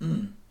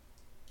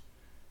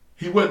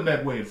 he wasn't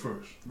that way at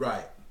first.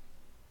 Right.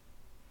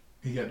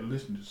 He had to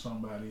listen to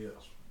somebody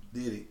else.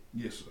 Did he?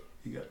 Yes, sir.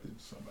 He got to listen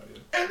to somebody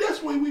else. And that's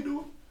the way we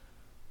do it.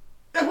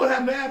 That's what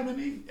happened to Adam and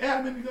Eve.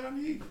 Adam in the Garden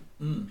of Eden.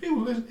 He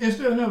was listening,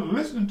 instead of him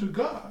listening to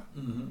God,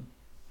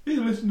 he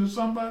listened to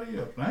somebody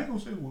else. I ain't gonna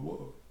say who it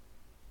was.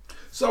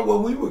 So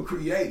when we were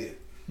created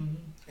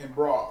and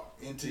brought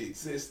into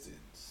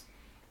existence,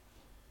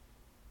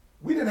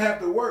 we didn't have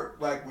to work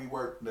like we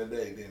work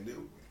today, then, did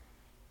we?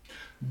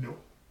 No.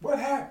 What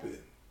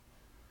happened?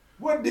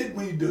 What did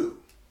we do?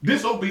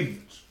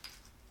 Disobedience.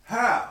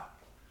 How?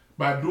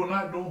 By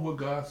not doing what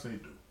God said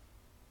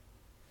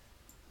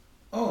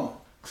do.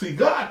 See,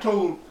 God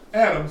told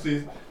Adam,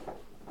 says,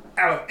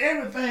 out of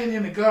everything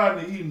in the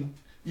Garden of Eden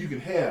you can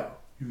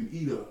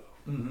eat of.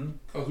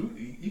 Because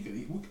you can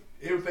eat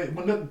everything,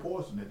 but nothing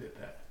poison at that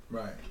time.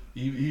 Right.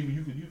 Even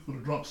you could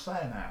have drunk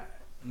cyanide.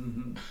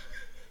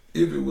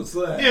 If it was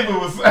cyanide. If it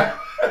was cyanide.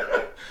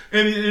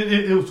 And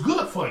it was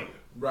good for you.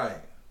 Right.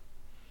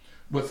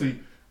 But see,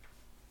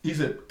 he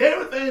said,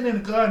 everything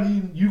in the Garden of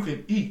Eden you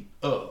can eat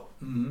of.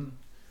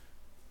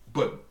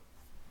 But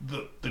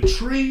the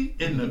tree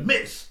in the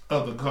midst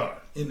of the garden.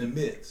 In the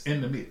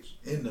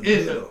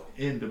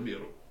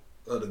middle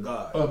of the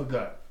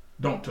garden.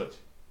 Don't touch it.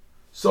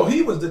 So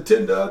he was the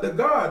tender of the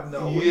garden,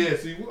 though.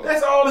 Yes, he was.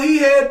 That's all he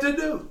had to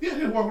do. Yeah,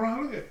 just walk around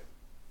and look at it.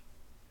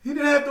 He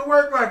didn't have to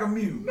work like a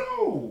mule.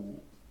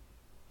 No.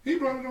 He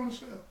brought it on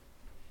himself.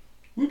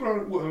 We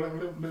brought it, well,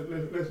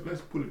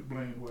 let's put it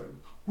plain way.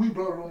 We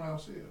brought it on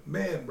ourselves.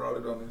 Man brought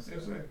it on himself.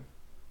 Exactly.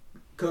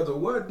 Because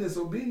of what?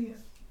 Disobedience.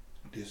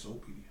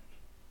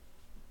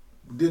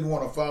 Didn't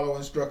want to follow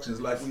instructions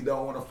like we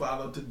don't want to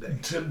follow today.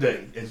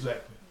 Today,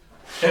 exactly.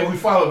 And we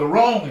follow the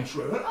wrong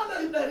instruction.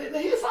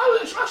 He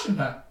followed instruction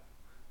now.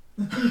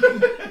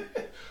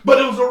 But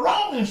it was a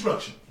wrong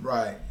instruction.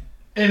 Right.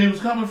 And it was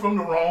coming from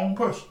the wrong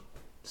person.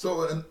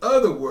 So in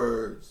other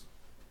words,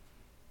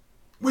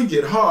 we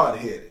get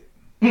hard-headed.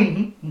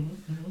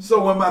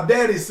 So when my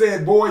daddy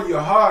said, boy,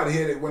 you're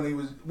hard-headed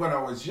when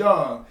I was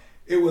young,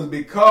 it was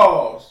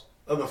because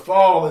of the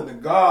fall in the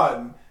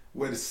garden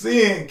where the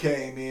sin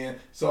came in.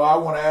 So I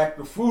want to act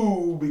a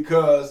fool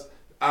because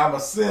I'm a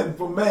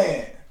sinful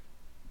man.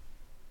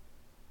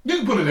 You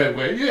can put it that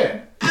way,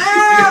 yeah.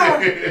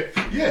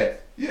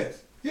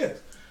 Yes.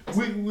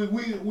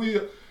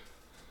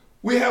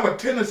 We have a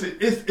tendency.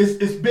 It's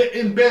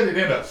embedded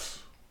in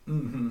us,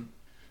 and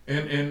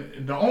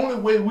the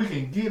only way we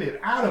can get it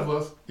out of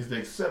us is to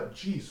accept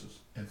Jesus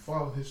and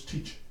follow His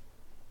teaching.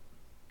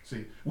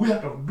 See, we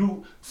have to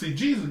do. See,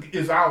 Jesus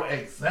is our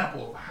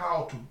example of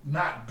how to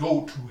not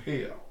go to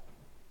hell.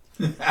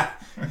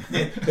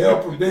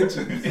 Hell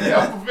prevention.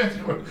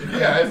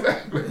 Yeah,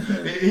 exactly.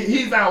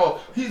 He's our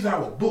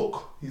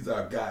book. He's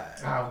our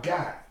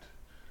guide.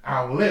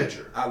 Our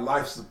ledger. Our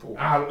life support.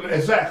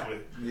 Exactly.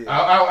 Yeah.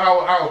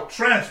 Our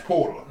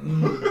transporter.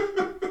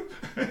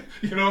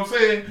 You know what I'm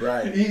saying?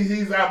 Right.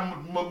 He's our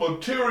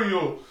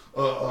material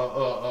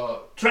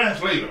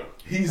translator.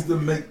 He's the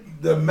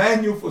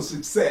manual for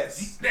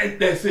success.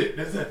 That's it.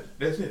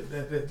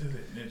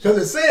 Because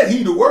it said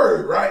he the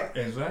word, right?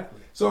 Exactly.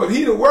 So if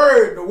he the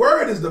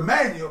word is the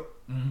manual,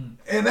 and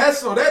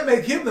that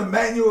make him the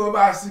manual of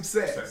our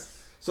success.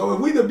 So if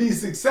we to be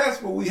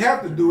successful, we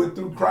have to do it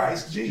through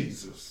Christ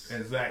Jesus.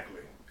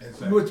 Exactly.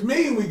 Which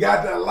means we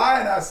got to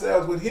align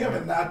ourselves with him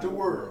and not the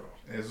world.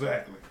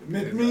 Exactly.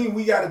 Which means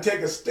we got to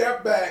take a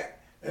step back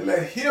and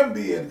let him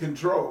be in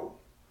control.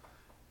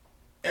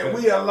 And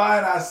we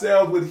align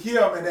ourselves with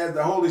him, and as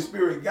the Holy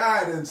Spirit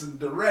guidance and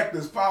direct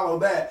us, follow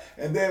that,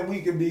 and then we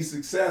can be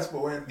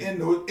successful on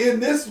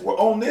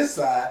this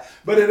side.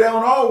 But it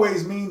don't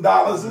always mean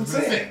dollars and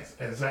cents.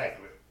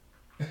 Exactly.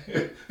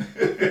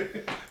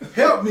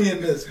 Help me in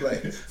this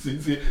place. See,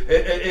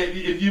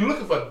 if you're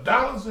looking for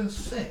dollars and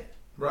cents,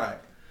 right?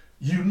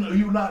 You're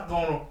not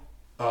gonna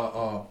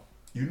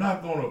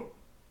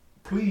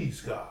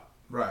please God.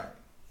 Right.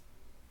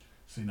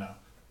 See now,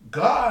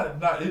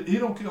 God he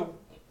don't care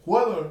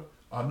whether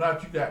or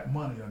not you got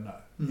money or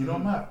not. It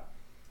don't matter.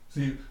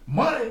 See,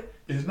 money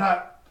is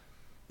not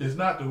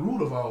the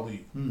root of all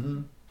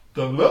evil.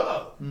 The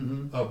love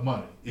of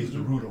money is the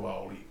root of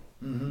all evil.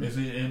 And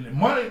see, and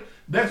money,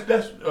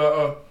 that's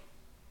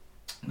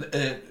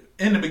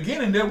in the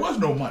beginning there was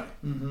no money.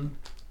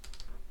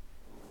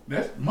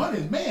 That's money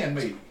is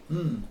man-made.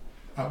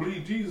 I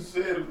believe Jesus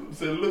said,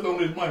 look on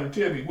this money and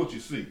tell me what you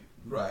see.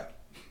 Right.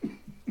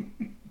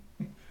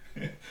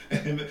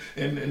 and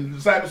the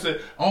disciple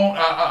said,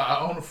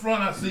 on the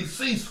front I see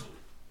Caesar.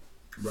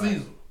 Right.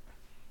 Caesar.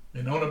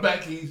 And on the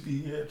back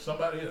he had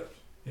somebody else.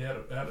 He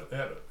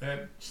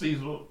had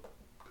Caesar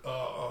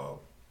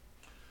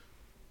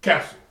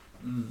castle.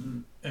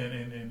 And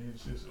he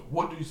says,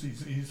 what do you see?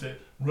 He said,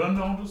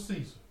 run on to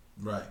Caesar.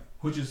 Right.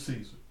 Which is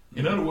Caesar.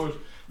 In other words,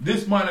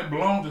 this money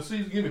belongs to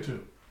Caesar, give it to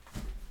him.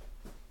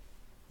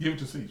 Give it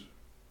to Caesar.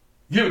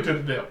 Give it to the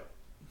devil.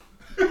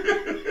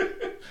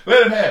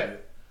 Let him have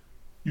it.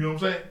 You know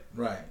what I'm saying?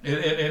 Right.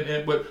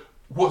 And but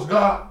what's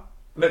God?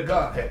 Let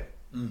God have it.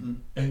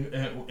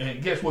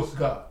 And guess what's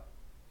God?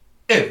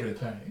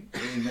 Everything.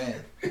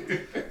 Amen.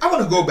 I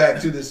want to go back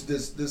to this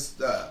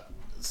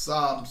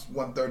Psalms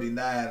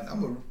 139.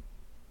 I'm gonna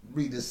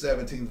read the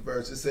 17th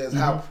verse. It says,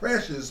 "How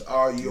precious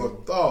are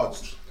your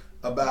thoughts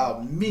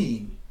about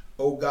me,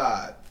 O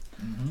God?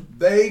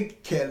 They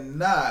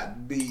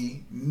cannot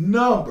be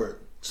numbered."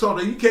 So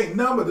that you can't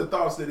number the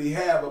thoughts that He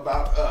have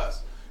about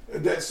us.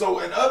 So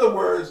in other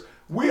words,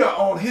 we are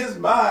on His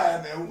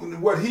mind,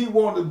 and what He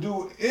wants to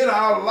do in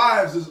our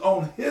lives is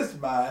on His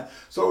mind.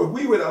 So if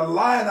we would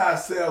align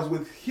ourselves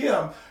with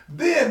Him,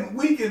 then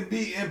we can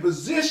be in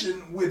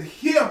position with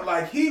Him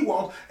like He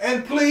wants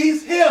and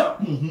please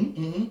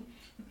Him.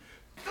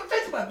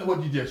 Think about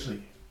what you just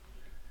said.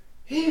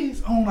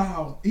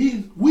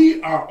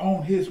 We are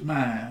on His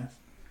mind.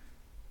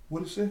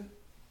 What it say?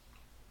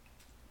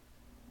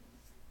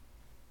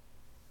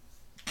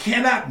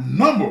 Cannot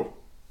number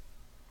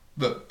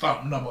the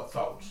number of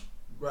thoughts.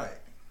 Right.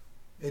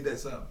 Ain't that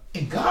something?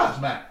 In God's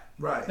mind.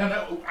 Right.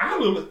 Now our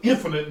little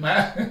infinite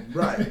mind.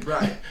 Right,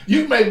 right.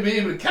 You may be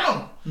able to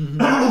count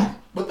them.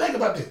 But think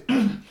about this.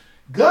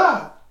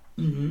 God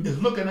is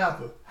looking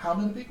after how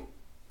many people?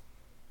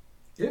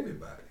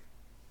 Everybody.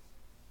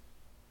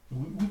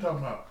 We talking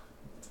about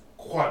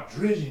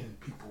quadrillion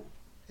people.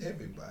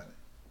 Everybody.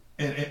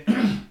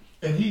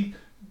 And He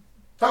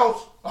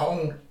thoughts are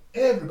on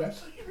everybody.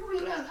 So you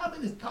realize how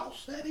many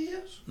thoughts that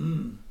is?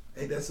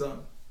 Ain't that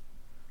something?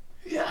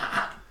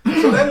 Yeah.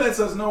 So that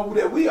lets us know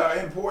that we are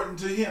important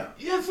to Him.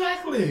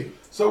 Exactly.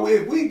 So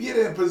if we get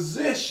in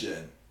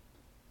position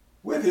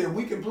with Him,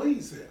 we can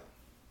please Him.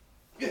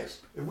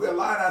 Yes. If we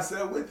align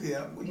ourselves with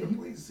Him, we can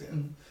please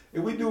Him.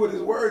 If we do what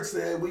His Word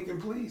said, we can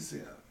please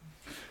Him.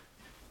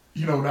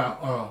 You know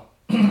now,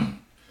 a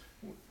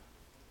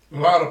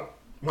lot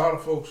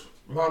of folks,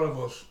 a lot of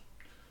us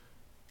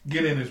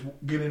get in His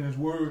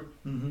Word,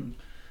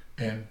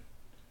 and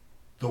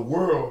the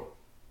world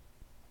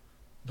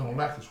don't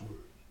like His Word.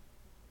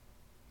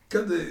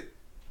 Because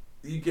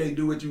you can't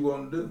do what you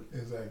want to do.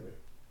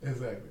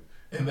 Exactly.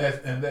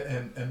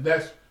 And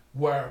that's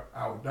where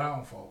our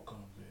downfall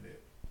comes in at.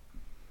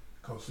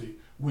 Because see,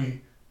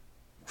 we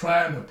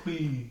trying to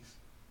please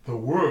the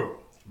world,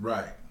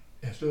 right,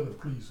 instead of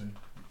pleasing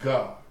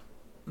God.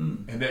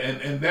 And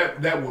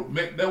that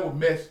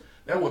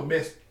would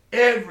mess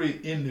every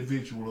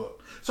individual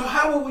up. So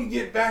how will we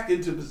get back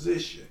into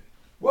position?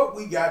 What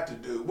we got to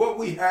do, what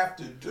we have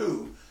to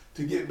do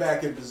to get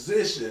back in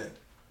position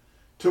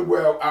to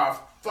where our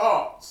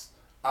thoughts,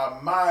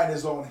 our mind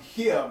is on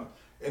Him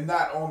and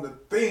not on the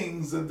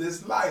things of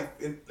this life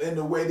in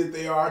the way that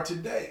they are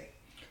today.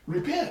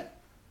 Repent.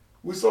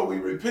 So we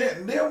repent,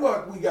 and then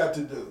what we got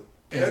to do?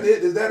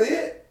 Is that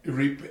it?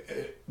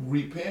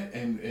 Repent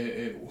and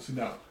see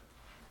now,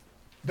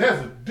 there's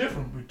a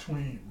difference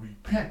between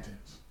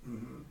repentance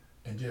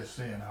and just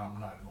saying I'm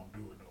not going to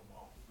do it no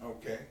more.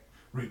 Okay.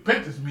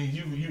 Repentance means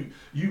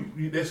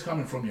you that's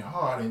coming from your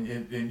heart,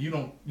 and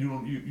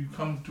you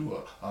come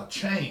to a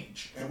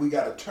change. And we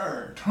got to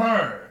turn.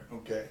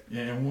 Okay.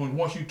 And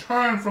once you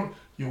turn from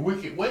your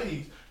wicked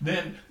ways,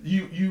 then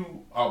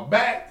you are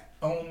back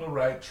on the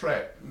right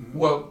track.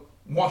 Well,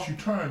 once you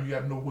turn, you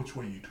got to know which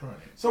way you're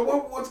turning. So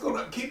what's going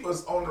to keep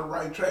us on the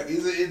right track?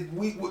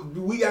 We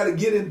got to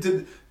get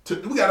into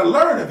we got to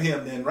learn of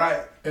Him then,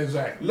 right?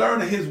 Exactly.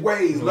 Learn of His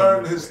ways,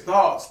 learn His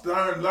thoughts,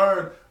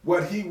 learn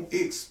what He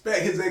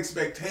His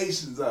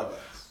expectations of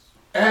us.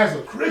 As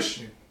a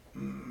Christian,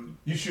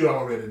 you should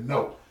already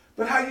know.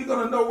 But how you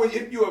going to know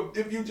if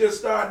you just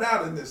starting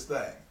out in this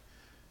thing?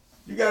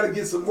 You got to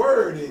get some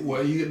word in.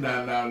 Well,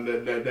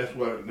 that's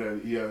what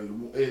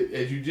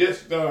as you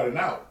just starting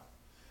out.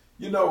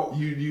 You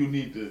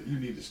need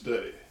to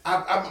study.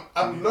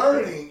 I'm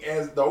learning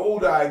as the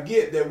older I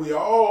get that we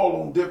are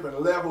all on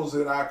different levels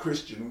in our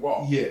Christian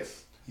walk.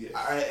 Yes.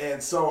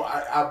 And so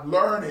I'm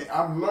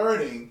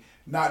learning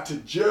not to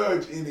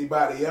judge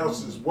anybody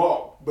else's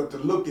walk, but to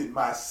look at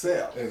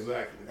myself.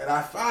 Exactly. And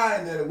I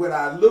find that when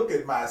I look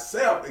at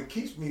myself, it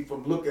keeps me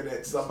from looking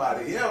at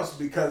somebody else,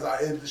 because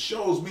it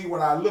shows me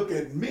when I look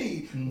at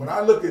me, when I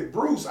look at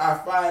Bruce, I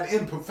find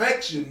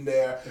imperfection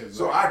there. Exactly.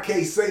 So I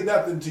can't say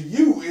nothing to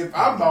you if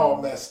I'm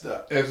all messed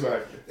up.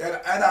 Exactly.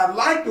 And I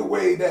like the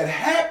way that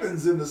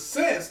happens, in the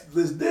sense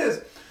is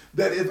this,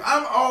 that if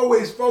I'm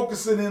always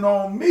focusing in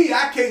on me,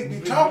 I can't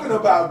be talking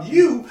about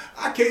you.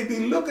 I can't be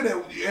looking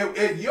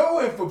at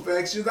your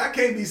imperfections. I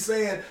can't be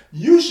saying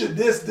you should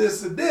this,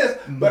 and this,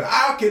 but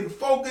I can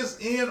focus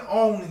in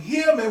on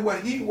him and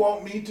what he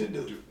want me to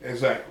do.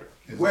 Exactly.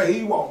 Where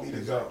he want me to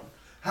go.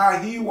 How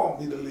he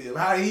want me to live.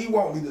 How he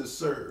want me to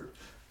serve.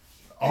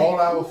 All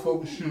our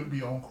focus should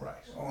be on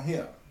Christ. On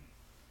him.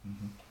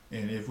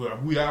 And if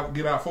we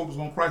get our focus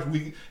on Christ,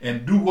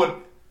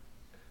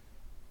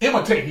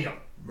 imitate him.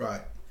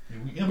 Right.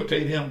 If we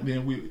imitate him,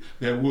 then we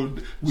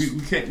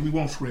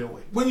won't stray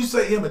away. When you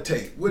say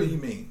imitate, what do you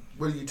mean?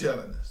 What are you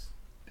telling us?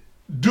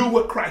 Do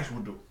what Christ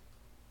would do.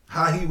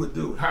 How he would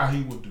do it. How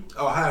he would do it.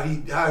 Oh, how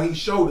he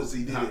showed us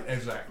he did it.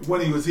 Exactly.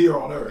 When he was here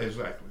on earth.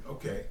 Exactly.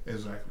 Okay.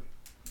 Exactly.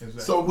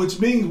 So, which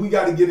means we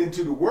got to get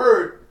into the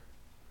Word.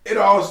 It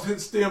all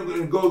stems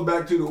and goes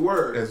back to the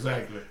Word.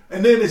 Exactly.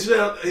 And then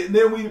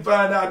we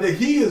find out that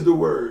He is the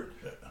Word.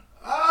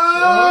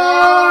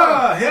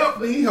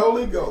 Help me,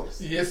 Holy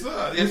Ghost. Yes,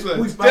 sir. Yes, sir.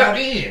 We step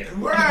in.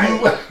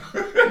 Right.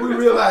 We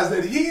realize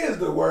that He is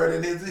the Word,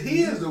 and if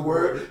He is the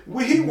Word,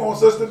 He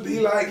wants us to be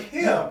like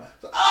Him.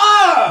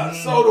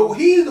 So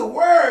He's the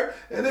Word,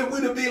 and then we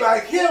to be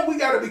like Him, we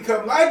got to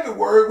become like the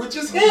Word, which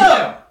is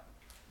Him.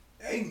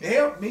 Hey,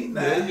 help me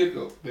now. There you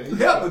go.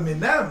 Helping me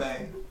now,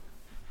 man.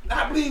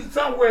 I believe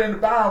somewhere in the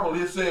Bible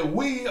it said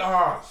we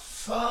are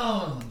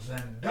sons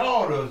and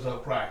daughters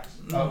of Christ,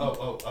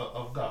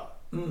 of God.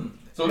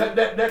 So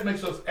that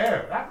makes us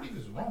heirs. I believe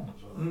it's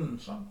Romans or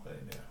somewhere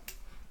in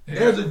there.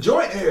 There's a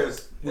joint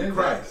heirs with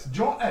Christ.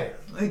 Joint heirs.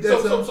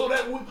 So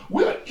that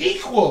we're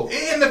equal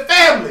in the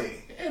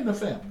family. In the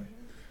family.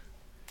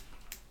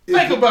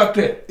 Think about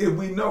that. If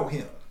we know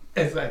Him.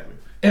 Exactly.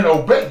 And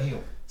obey Him.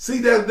 See,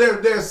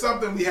 there's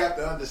something we have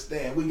to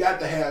understand. We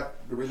got to have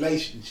the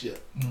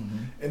relationship.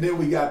 And then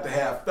we got to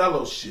have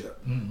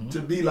fellowship.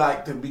 To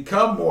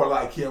become more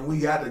like Him, we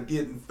got to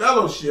get in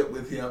fellowship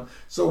with Him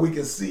so we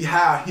can see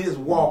how His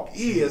walk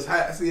is,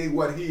 see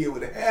what He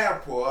would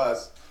have for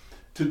us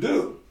to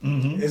do.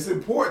 It's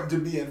important to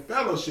be in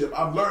fellowship.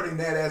 I'm learning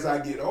that as I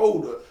get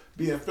older,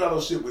 be in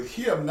fellowship with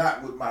Him,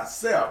 not with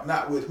myself,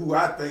 not with who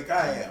I think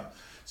I am.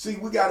 See,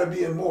 we got to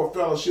be in more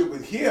fellowship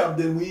with Him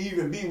than we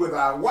even be with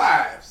our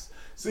wives.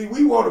 See,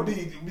 we want to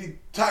be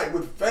tight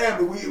with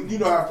family. You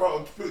know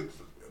how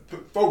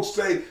folks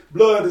say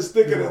blood is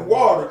thicker than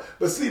water.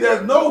 But see,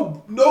 there's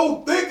no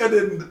thicker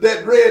than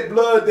that red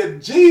blood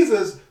that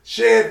Jesus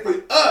shed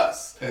for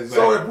us. Exactly.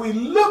 So if we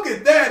look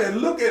at that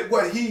and look at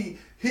what He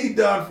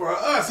done for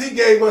us, He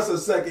gave us a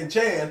second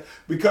chance,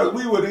 because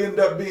we would end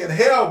up being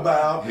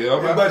hellbound.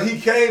 But He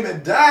came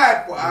and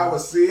died for our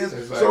sins.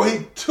 Exactly. So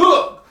He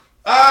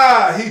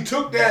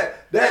took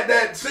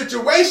that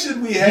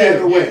situation we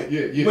had away.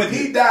 When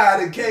He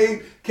died and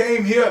came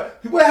here,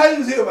 he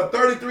was here for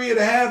 33 and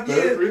a half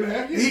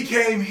years. He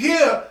came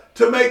here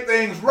to make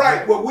things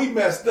right what we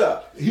messed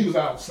up. He was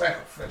our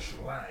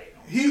sacrificial lamb.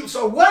 He was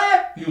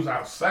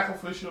our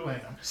sacrificial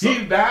lamb.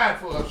 He died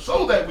for us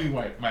so that we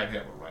might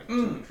have a right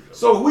to it.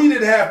 So we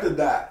didn't have to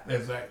die.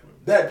 Exactly.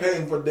 That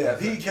painful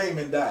death. Exactly. He came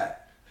and died.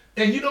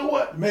 And you know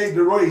what? Made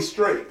the way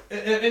straight.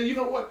 And you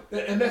know what?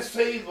 And that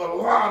saved a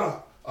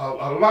lot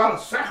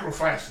of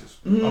sacrifices,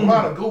 a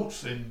lot of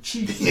goats and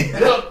sheep and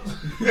ducks.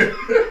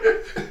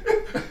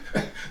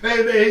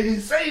 He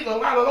saved a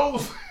lot of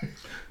those.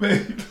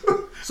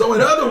 So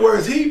in other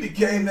words, He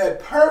became that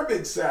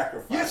perfect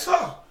sacrifice. Yes,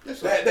 sir.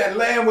 That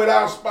lamb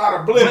without spot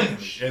or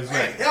blemish.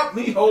 Exactly. Hey, help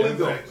me, Holy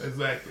Ghost.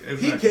 Exactly.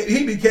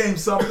 He became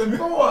something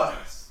for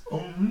us.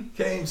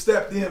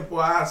 Stepped in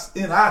for us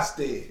in our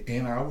stead.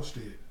 In our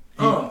stead.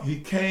 He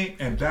came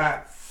and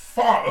died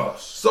for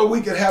us, so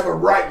we can have a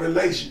right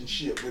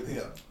relationship with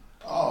Him.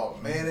 Oh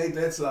man,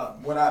 that's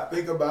something. When I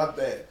think about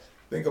that,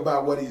 think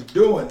about what He's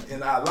doing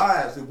in our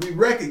lives. If we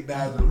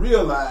recognize and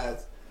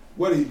realize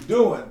what He's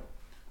doing,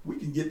 we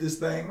can get this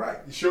thing right.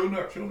 Sure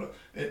enough.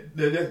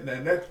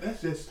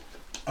 That's just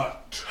a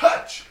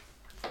touch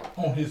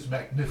on His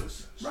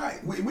magnificence.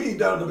 Right. We ain't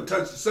done to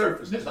touch the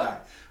surface tonight.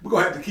 We're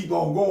gonna have to keep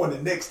on going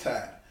the next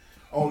time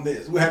on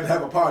this. We'll have to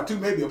have a part 2,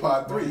 maybe a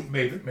part 3.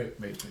 Maybe.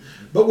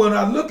 But when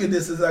I look at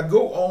this, as I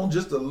go on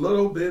just a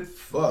little bit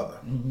further,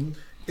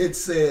 it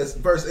says,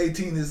 verse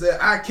 18 is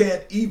that I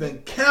can't even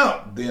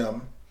count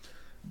them.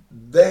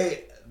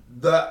 Thy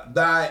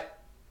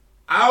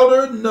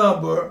outer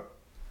number,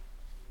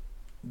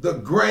 the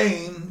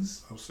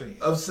grains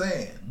of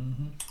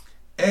sand.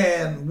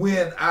 And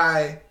when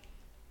I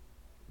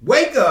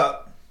wake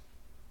up,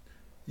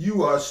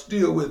 you are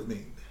still with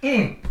me.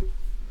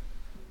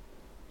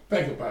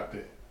 Think about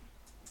that.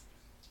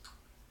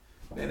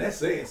 Man, that's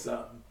saying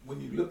something when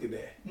you look at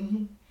that.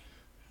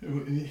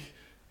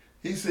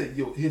 He said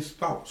his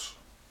thoughts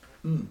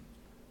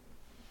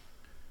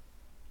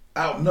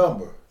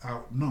Outnumber.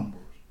 Outnumbers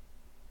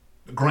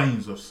the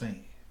grains of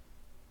sand.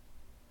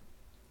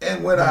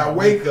 And when I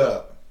wake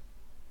up,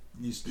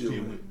 you still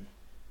with me.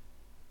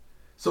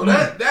 So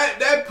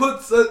that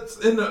puts us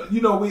in the,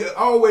 we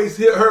always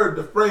heard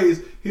the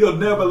phrase, he'll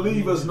never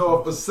leave us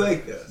nor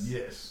forsake us.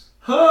 Yes.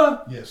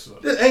 Huh? Yes, sir.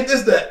 Ain't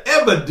this the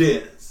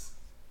evidence?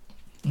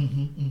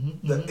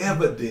 The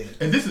evidence.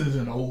 And this is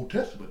in the Old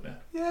Testament now.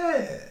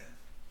 Yeah.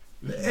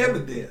 The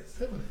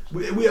evidence.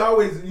 We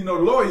always,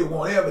 lawyer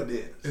want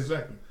evidence.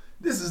 Exactly.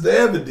 This is the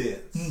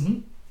evidence.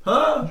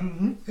 Huh?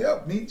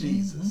 Help me,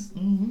 Jesus.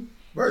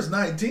 Verse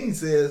 19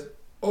 says,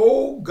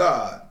 "Oh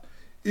God,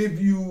 if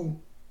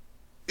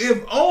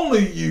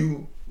only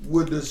you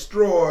would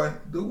destroy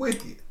the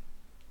wicked.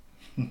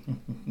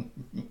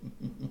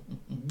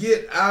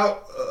 Get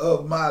out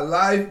of my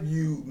life,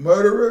 you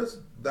murderers.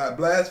 Thy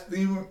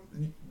blasphemed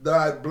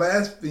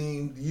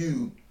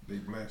you." They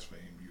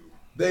blasphemed you.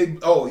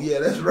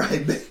 That's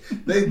right.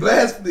 They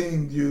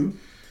blasphemed you.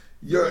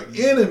 Your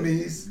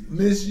enemies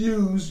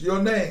misuse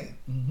your name.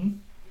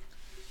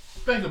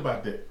 Think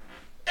about that.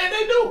 And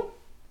they do.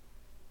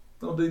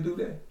 Don't they do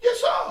that? Yes,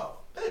 sir.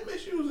 They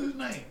misuse his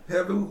name.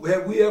 Have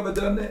we ever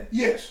done that?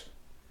 Yes.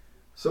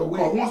 So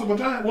once upon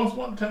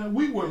a time,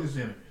 we were his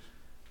enemies.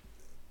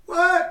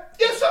 What?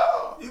 Yes,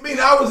 sir. You mean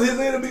I was his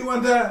enemy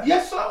one time?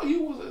 Yes, sir.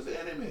 You was his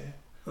enemy.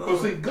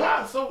 But see,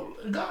 God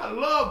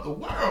loved the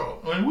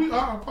world, and we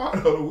are a part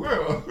of the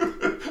world.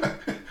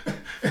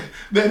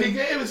 That he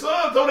gave his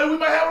son so that we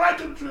might have a right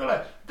to the tree of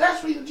life.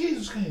 That's when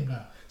Jesus came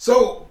down.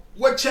 So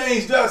what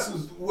changed us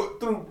was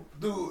through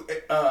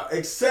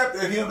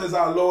accepting him as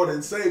our Lord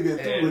and Savior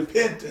through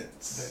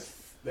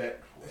repentance.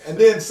 And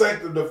then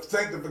the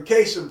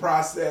sanctification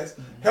process,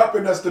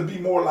 helping us to be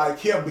more like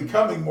him,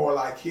 becoming more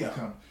like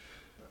him.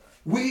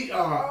 We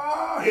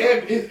are.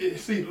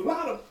 See, a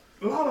lot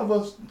of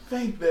us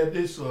think that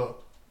this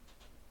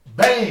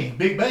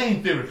Big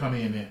Bang theory come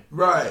in there.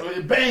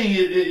 Right. Bang,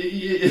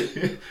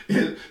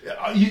 you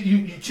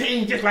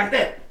change just like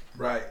that.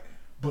 Right.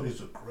 But it's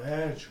a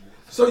gradual.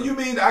 So you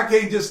mean I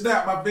can't just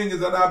snap my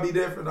fingers and I'll be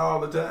different all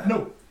the time?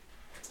 No.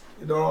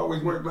 It don't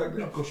always work like that?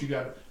 No, because you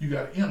got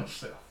an inner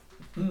self.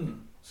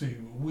 See,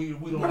 we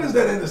don't. What is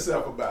that inner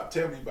self about?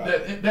 Tell me about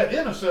it. That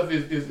inner self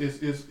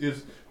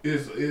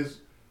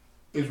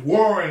is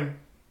warring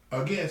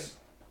against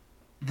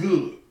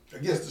good.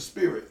 Against the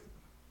spirit.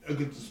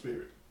 Against the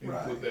spirit. You can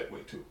put it that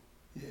way too.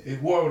 Yeah.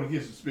 It's warring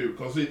against the spirit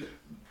because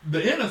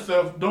the inner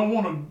self don't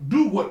want to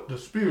do what the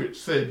spirit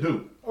said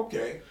do.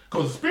 Okay.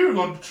 Because the spirit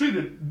going to treat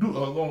it, going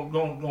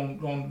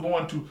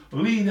to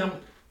lead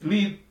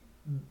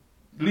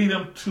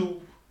them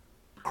to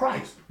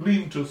Christ,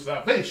 lead them to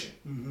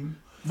salvation.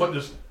 But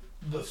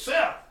the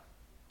self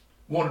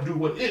want to do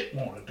what it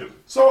want to do.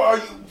 So are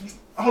you?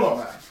 Hold on,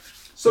 man.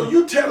 So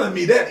you telling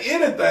me that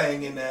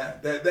anything in there,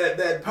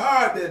 that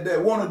part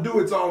that want to do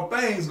its own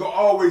thing is gonna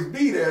always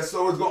be there.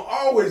 So it's gonna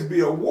always be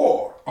a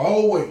war.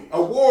 Always.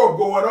 A war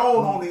going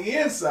on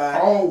the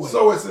inside. Always.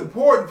 So it's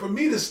important for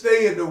me to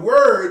stay in the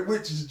Word,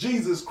 which is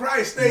Jesus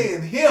Christ, stay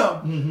in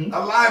Him,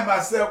 align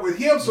myself with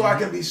Him so I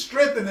can be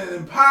strengthened and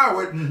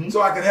empowered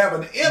so I can have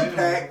an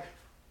impact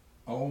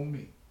on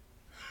me.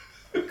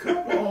 Come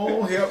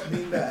on, help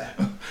me now.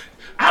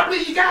 I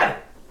believe you got it.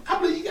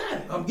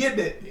 I'm getting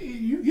it.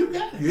 You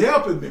got it. You're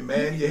helping me,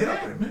 man. You're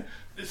helping me.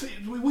 See,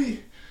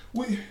 we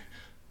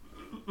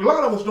a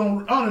lot of us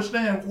don't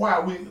understand why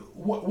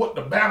what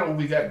the battle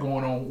we got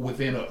going on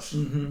within us.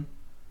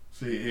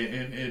 See,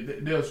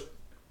 and there's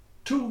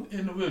two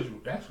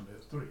individuals, actually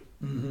there's three,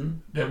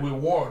 that we're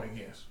warring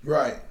against.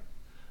 Right.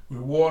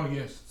 We're warring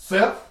against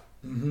self,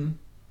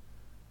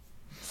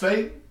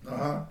 Satan,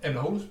 and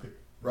the Holy Spirit.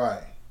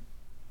 Right.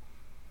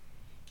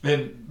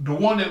 And the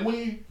one that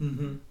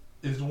wins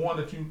is the one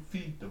that you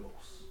feed the most.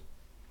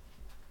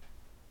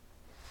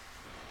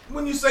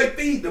 When you say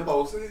feed the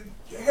most,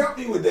 help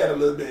me with that a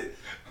little bit.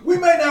 We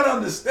may not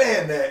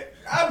understand that.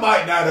 I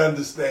might not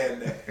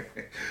understand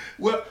that.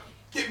 Well,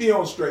 get me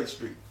on straight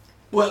street.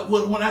 Well,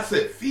 when I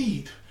said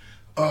feed,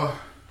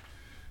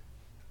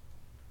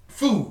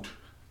 food,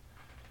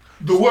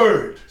 the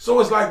word. So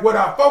it's like what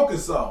I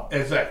focus on.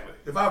 Exactly.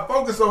 If I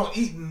focus on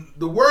eating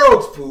the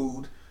world's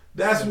food,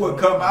 that's what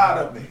come out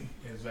of me.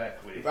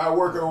 Exactly. If I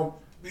work on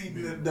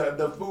eating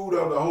the food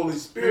of the Holy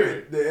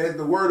Spirit, as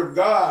the Word of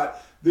God,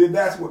 then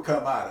that's what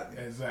come out of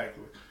me.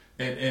 Exactly.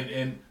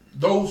 And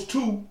those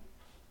two,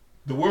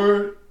 the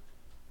Word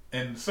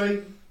and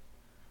Satan,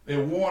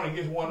 they're warring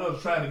against one another,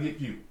 trying to get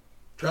you.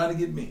 Trying to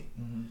get me.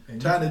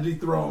 Trying to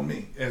dethrone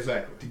me.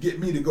 Exactly. To get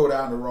me to go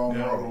down the wrong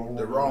road,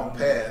 the wrong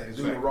path,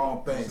 exactly. do the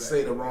wrong thing,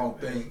 say the wrong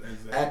thing,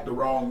 act the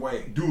wrong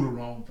way. Do the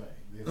wrong thing.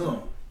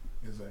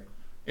 Exactly.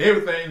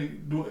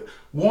 Everything do it.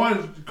 One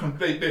is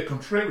they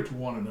contribute to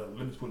one another.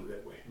 Let me put it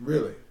that way.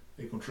 Really?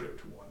 They contribute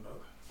to one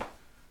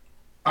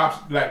another.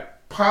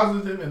 Like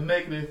positive and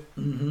negative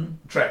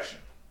attraction.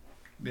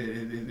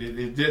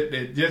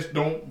 They just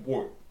don't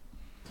work.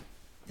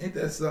 Ain't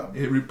that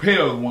something? It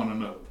repels one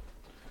another.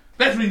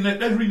 That's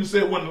reason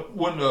said when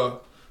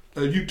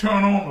you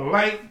turn on the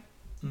light,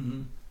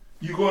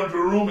 You go into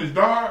the room, it's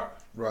dark,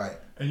 Right.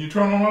 and you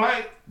turn on the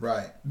light,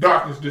 Right.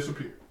 darkness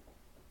disappears.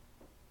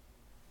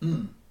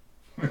 Mm.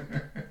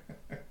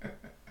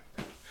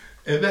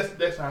 And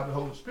that's how the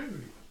Holy Spirit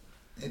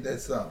is. Ain't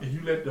that something? If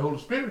you let the Holy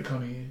Spirit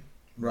come in,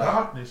 Right.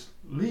 darkness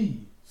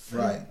leaves.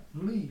 Right.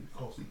 Leave,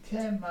 because it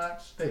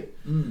cannot stay.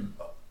 Mm.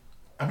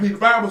 I mean, the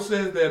Bible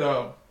says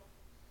that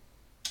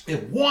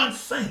if one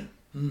saint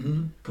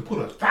Mm-hmm. could put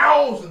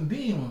 1,000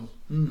 demons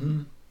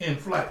Mm-hmm. in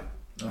flight,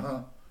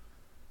 Uh-huh.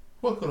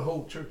 what could a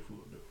whole church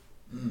full do?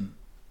 Mm.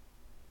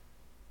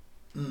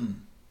 Mm.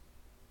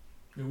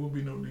 There will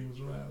be no demons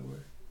around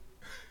where.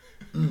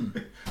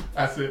 Mm.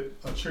 I said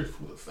a church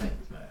full of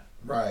saints now.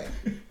 Right.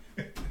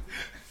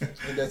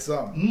 Ain't that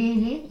something?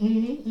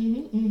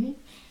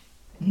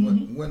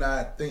 When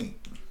I think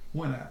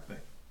When I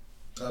think.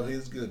 of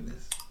his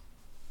goodness.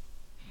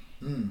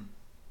 Mm.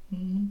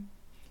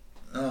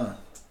 And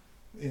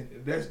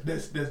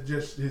that's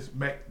just his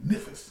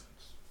magnificence.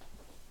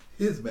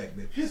 His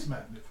magnificence. His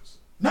magnificence.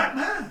 Not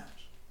mine.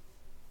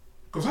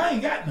 Because I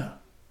ain't got none.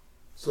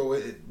 So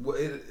it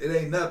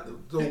ain't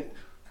nothing. So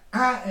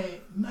I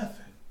ain't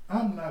nothing.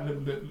 I'm not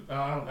living.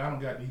 I don't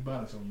got these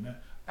bonnets on you now.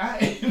 I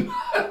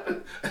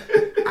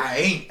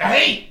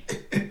ain't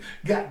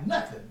got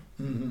nothing.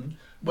 Mm-hmm.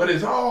 But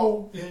it's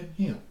all in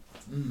him.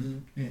 Mm-hmm.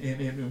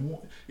 And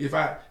if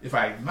I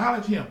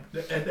acknowledge him,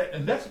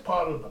 and that's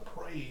part of the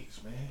praise,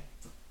 man.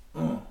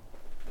 Part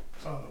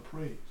of the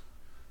praise.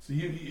 So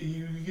you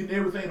getting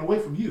everything away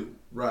from you,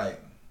 Right.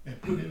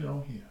 and putting it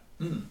on him.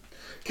 Mm.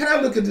 Can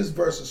I look at this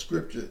verse of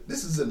scripture?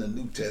 This is in the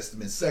New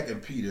Testament, 2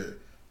 Peter,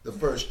 the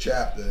 1st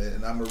chapter,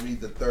 and I'm gonna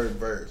read the 3rd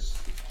verse.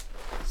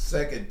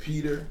 2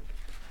 Peter,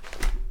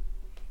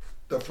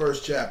 the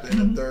 1st chapter,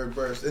 and the 3rd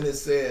verse, and it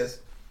says,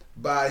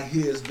 "By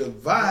His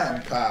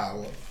divine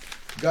power,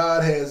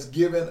 God has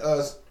given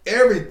us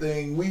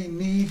everything we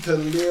need to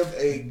live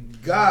a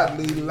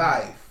godly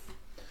life.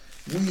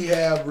 We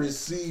have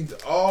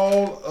received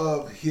all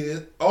of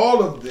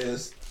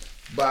this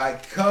by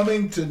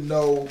coming to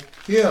know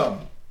Him,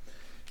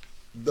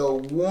 the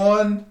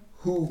one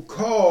who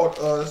called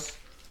us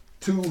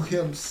to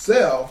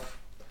Himself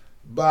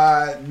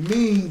by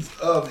means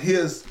of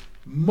His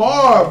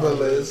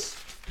marvelous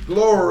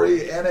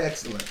glory and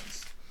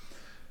excellence."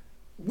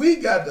 We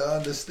got to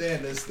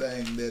understand this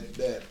thing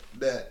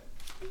that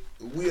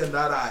we are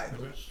not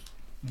idols.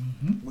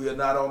 Mm-hmm. We are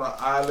not on an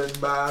island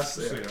by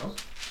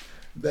ourselves.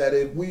 That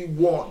if we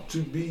want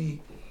to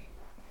be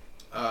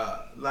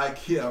like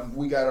Him,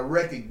 we got to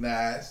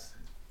recognize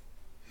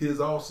His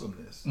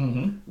awesomeness.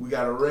 Mm-hmm. We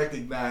got to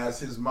recognize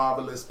His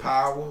marvelous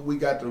power. We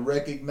got to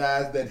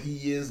recognize that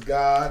He is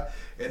God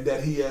and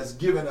that He has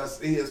given us,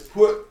 He has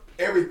put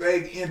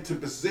everything into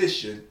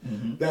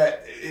position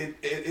that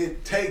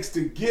it takes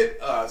to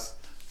get us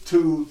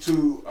to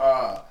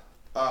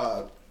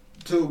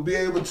be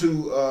able to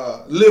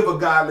live a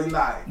godly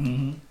life.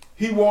 Mm-hmm.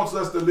 He wants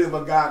us to live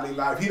a godly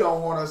life. He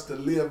don't want us to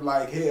live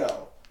like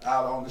hell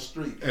out on the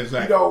street.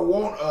 Exactly. He don't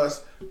want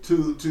us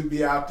to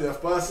be out there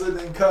fussing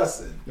and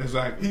cussing.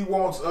 Exactly. He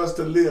wants us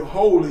to live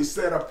holy,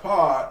 set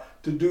apart,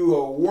 to do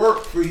a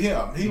work for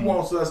Him. He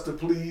wants us to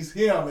please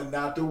Him and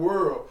not the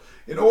world.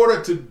 In order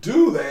to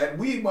do that,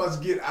 we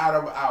must get out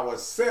of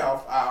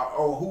ourselves,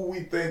 or who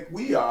we think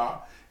we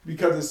are,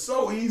 because it's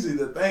so easy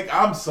to think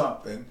I'm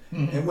something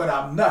and when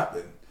I'm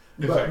nothing.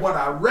 But when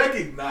I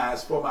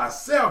recognize for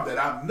myself that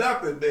I'm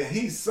nothing, that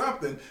He's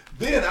something,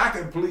 then I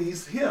can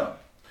please Him.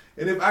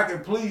 And if I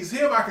can please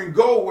Him, I can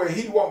go where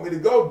He want me to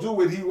go, do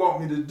what He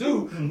want me to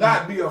do,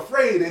 not be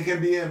afraid, and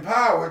can be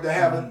empowered to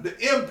have the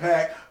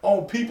impact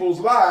on people's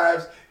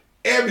lives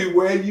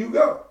everywhere you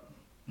go.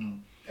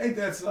 Ain't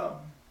that something?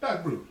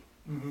 Dr. Bruce,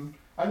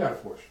 I got a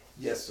question.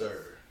 Yes,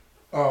 sir.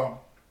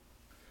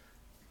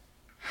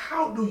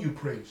 How do you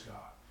praise God?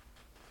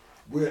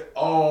 With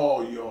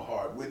all your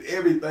heart, with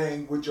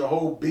everything, with your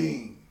whole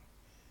being.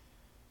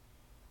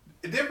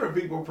 Different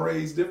people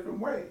praise different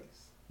ways.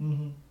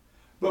 Mm-hmm.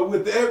 But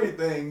with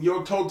everything,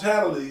 your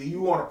totality, you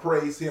want to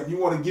praise Him. You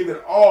want to give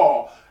it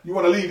all. You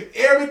want to leave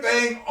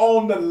everything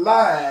on the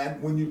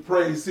line when you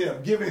praise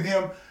Him, giving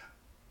Him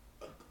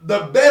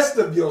the best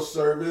of your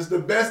service, the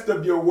best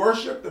of your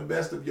worship, the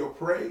best of your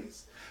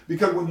praise.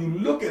 Because when you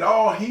look at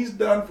all He's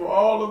done for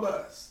all of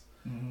us,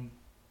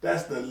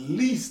 that's the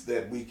least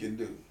that we can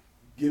do.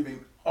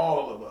 Giving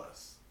all of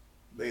us.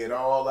 Lay it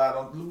all out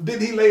on.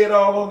 Didn't He lay it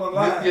all on the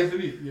line? Yes,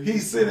 it is. Yes, He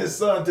sent His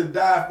Son to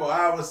die for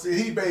our sin.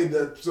 He made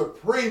the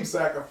supreme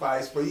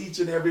sacrifice for each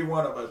and every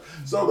one of us.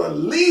 So the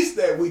least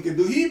that we could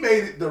do, He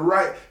made it the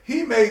right.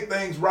 He made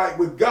things right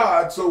with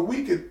God, so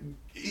we could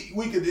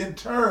in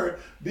turn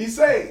be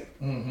saved.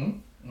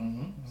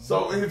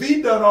 So if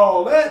He done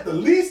all that, the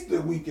least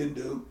that we can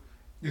do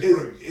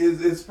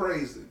is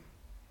praise Him.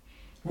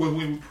 When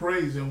we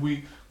praise Him,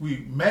 we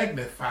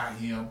magnify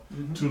Him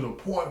to the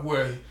point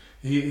where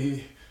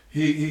he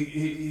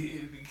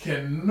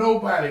can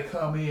nobody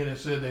come in and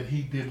say that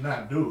He did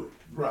not do it.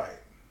 Right.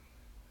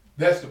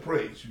 That's the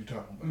praise you're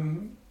talking about.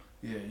 Mm-hmm.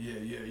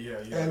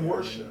 Yeah. And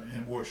worship.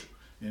 And worship.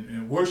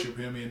 and worship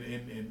Him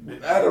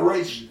in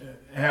adoration,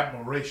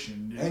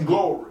 admiration, and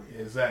glory.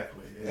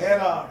 Exactly.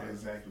 And honor.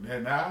 Exactly.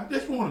 And I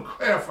just want to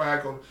clarify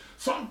because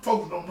some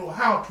folks don't know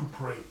how to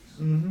praise.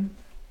 Mm-hmm.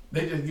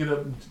 They just get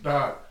up and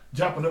start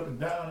jumping up and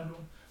down.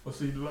 But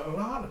see, a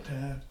lot of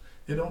times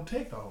it don't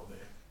take all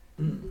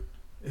that. Mm-hmm.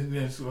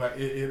 It's like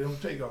it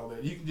don't take all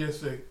that. You can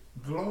just say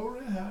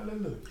glory,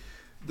 hallelujah.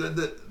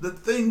 The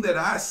thing that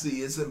I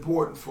see is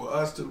important for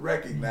us to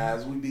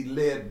recognize we be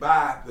led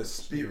by the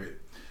Spirit.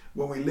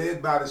 When we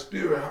led by the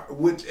Spirit,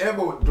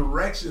 whichever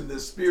direction the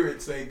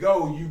Spirit say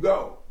go, you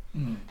go.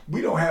 Mm.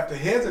 We don't have to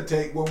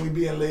hesitate when we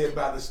being led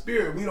by the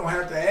Spirit. We don't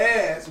have to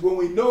ask when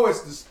we know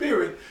it's the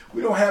Spirit.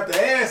 We don't have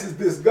to ask, is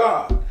this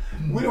God?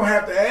 Mm. We don't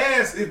have to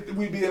ask if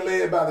we being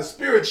led by the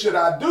Spirit, should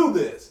I do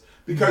this?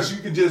 Because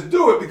you can just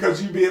do it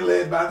because you're being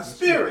led by the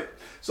Spirit.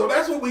 So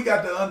that's what we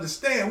got to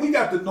understand. We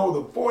got to know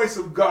the voice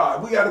of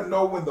God. We got to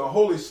know when the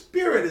Holy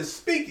Spirit is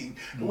speaking.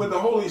 And when the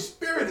Holy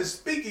Spirit is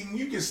speaking,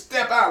 you can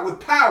step out with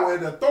power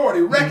and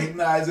authority,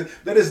 recognizing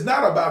that it's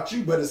not about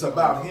you, but it's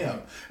about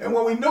Him. And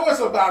when we know it's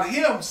about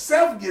Him,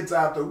 self gets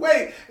out the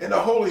way and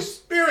the Holy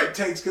Spirit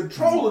takes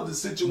control of the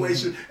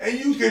situation, and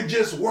you can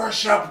just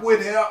worship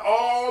with Him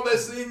all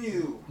that's in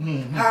you.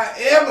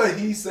 However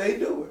He say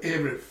do it.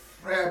 Every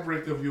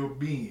fabric of your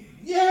being.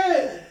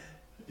 Yeah.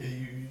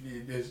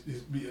 It's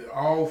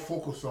all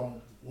focused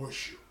on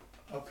worship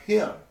of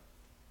Him,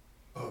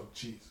 of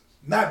Jesus,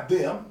 not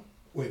them.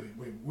 Wait.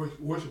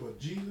 Worship of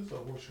Jesus or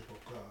worship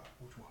of God?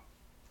 Which one?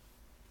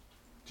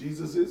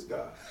 Jesus is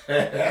God.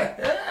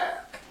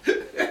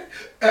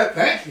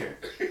 Thank you.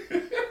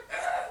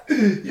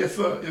 Yes,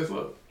 sir. Yes,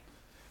 sir.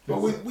 But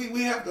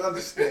we have to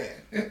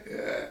understand.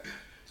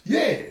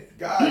 Yeah,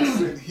 God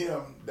sent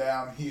Him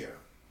down here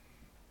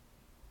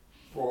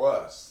for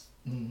us.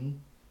 Mm-hmm.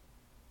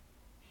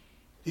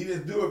 He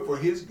didn't do it for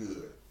His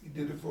good. He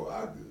did it for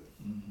our good.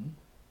 Mm-hmm.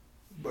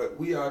 But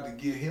we are to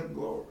give Him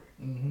glory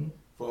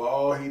for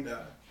all He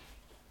done.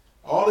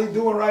 All He's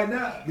doing right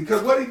now.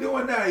 Because what He's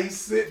doing now, He's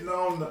sitting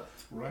on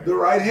the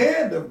right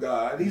hand of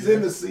God. He's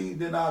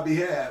interceding in our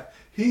behalf.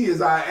 He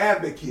is our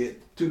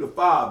advocate to the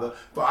Father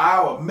for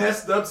our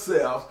messed up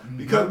selves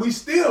because we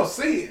still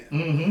sin.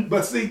 Mm-hmm.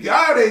 But see,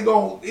 God ain't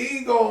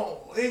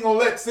gonna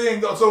let sin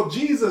go. So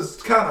Jesus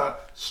kind of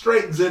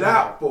straightens it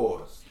out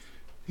for us.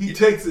 He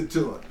takes it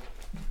to Him.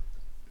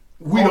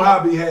 On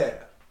our behalf.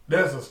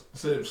 There's a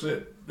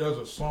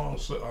song,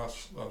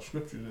 a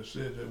scripture that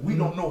says that we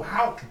don't know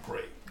how to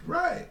pray.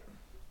 Right.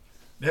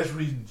 That's the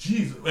reason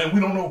Jesus, and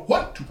we don't know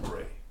what to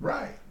pray.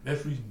 Right.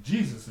 That's the reason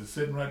Jesus is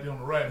sitting right there on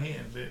the right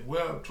hand and saying,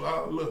 well,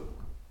 look.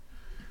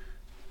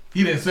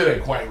 He didn't say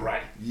that quite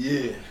right.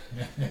 Yeah.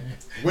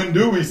 When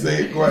do we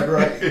say it quite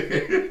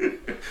right?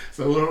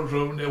 So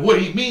what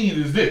he means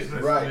is this.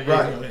 Right.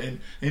 And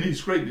he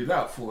straightened it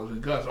out for us.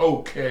 And God's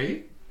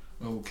okay.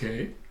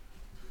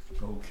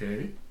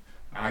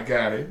 I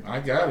got it.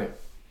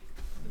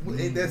 Well,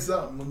 ain't that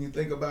something when you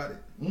think about it?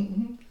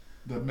 Mm-hmm.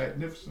 The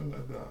magnificence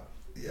of God.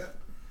 Yeah.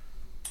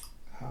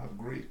 How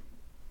great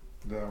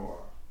thou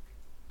art.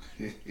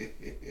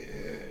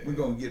 We're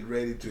going to get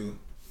ready to,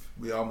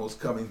 we're almost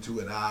coming to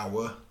an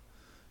hour.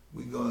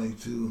 We're going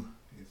to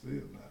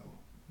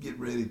get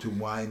ready to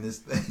wind this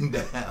thing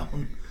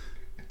down.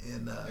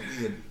 And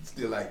we had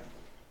still like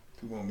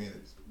 2 more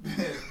minutes.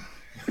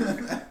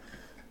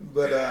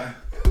 But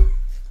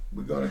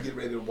we're going to get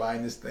ready to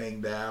wind this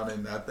thing down.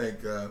 And I think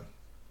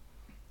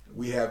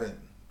we haven't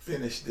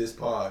finished this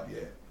part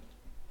yet.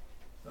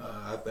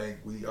 I think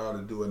we ought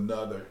to do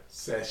another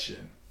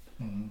session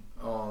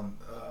on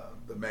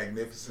the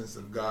magnificence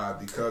of God,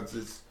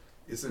 because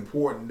it's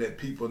important that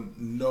people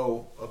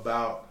know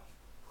about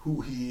who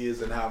He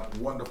is and how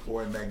wonderful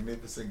and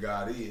magnificent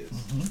God is,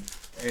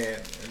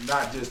 and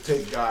not just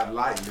take God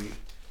lightly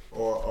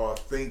or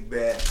think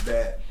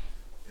that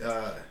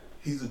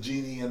He's a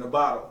genie in a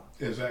bottle.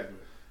 Exactly.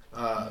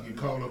 You can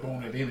call up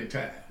on it any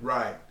time.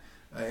 Right.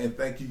 And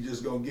think you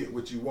just gonna get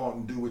what you want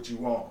and do what you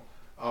want.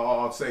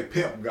 Or say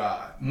pimp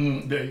God.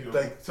 There you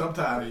go.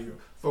 Sometimes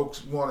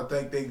folks want to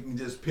think they can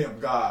just pimp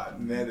God,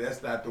 and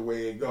that's not the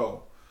way it goes.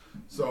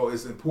 So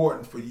it's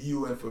important for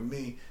you and for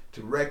me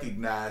to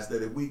recognize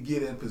that if we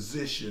get in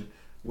position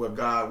where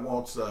God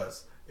wants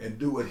us and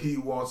do what He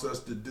wants us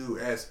to do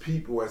as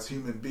people, as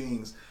human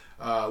beings,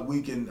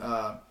 we can.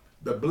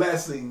 The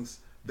blessings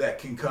that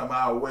can come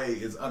our way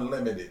is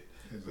unlimited.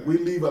 Exactly.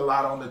 We leave a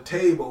lot on the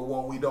table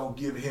when we don't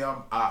give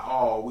Him our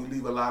all. We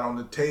leave a lot on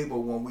the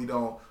table when we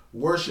don't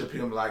worship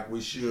Him like we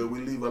should. We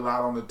leave a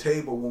lot on the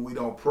table when we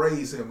don't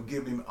praise Him,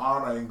 give Him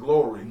honor and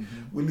glory.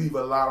 We leave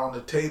a lot on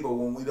the table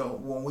when we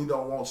don't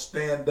want to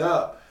stand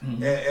up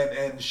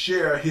and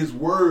share His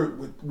word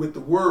with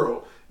the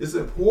world. It's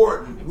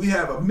important. We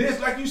have a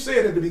mission, like you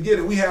said at the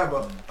beginning. We have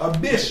a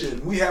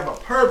mission. We have a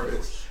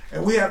purpose.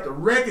 And we have to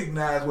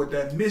recognize what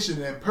that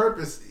mission and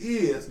purpose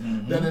is.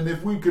 And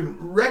if we can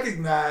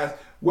recognize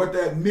what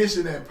that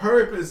mission and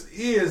purpose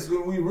is,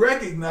 when we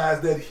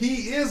recognize that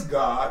He is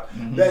God,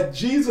 that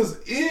Jesus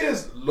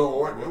is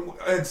Lord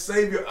and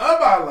Savior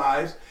of our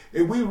lives,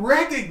 if we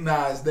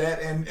recognize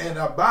that and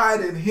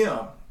abide in Him,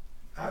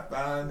 I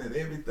find that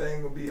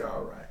everything will be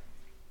all right.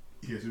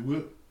 Yes, it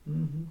will.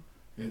 Mm-hmm.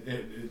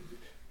 And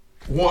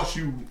once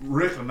you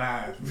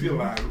recognize,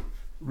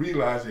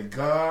 realize that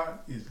God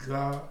is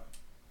God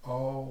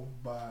all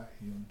by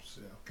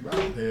himself.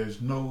 Right.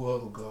 There's no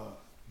other God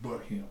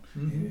but him.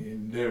 Mm-hmm.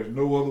 And there's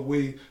no other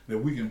way that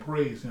we can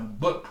praise him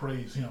but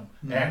praise him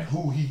at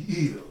who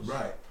he is.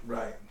 Right,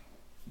 right.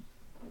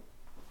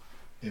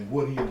 And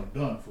what he has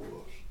done for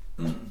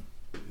us.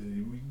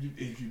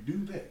 If you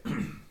do that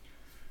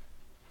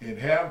and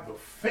have the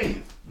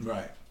faith,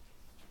 Right.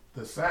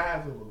 the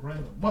size of a grain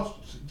of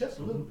mustard seed, just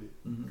a little bit,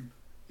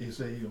 it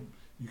say you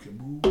can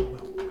move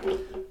mountains.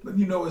 But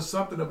you know, it's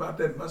something about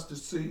that mustard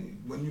seed.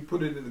 When you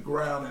put it in the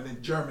ground and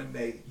it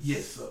germinates,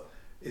 Yes, sir.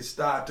 it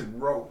starts to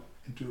grow.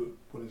 Into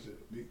what is it?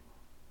 A big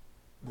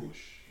bush.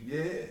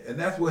 Yeah, and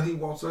that's what he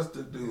wants us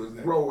to do, is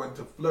grow and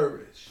to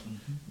flourish.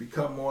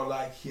 Become more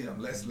like him,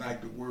 less like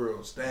the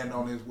world. Stand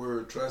on his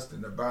word, trust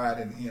and abide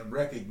in him.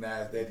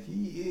 Recognize that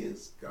he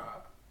is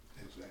God.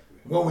 Exactly.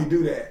 When we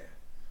do that,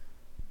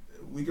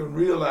 we can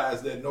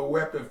realize that no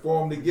weapon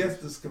formed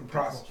against us can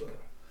prosper.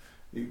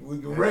 We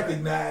can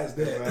recognize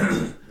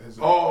that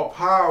all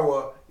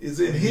power is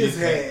in his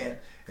hand.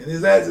 And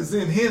as it's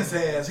in his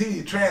hands,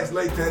 he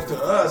translates that to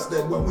us,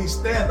 that when we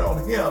stand on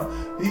him,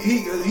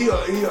 he'll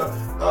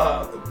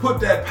put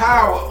that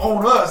power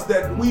on us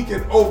that we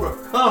can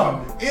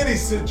overcome any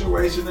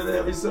situation and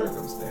every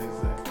circumstance.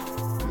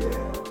 Exactly.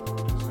 Yeah.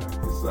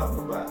 There's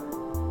something about it.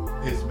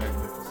 It's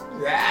magnificent.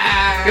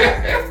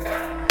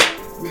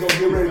 We're going to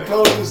get ready to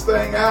close this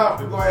thing out.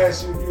 We're going to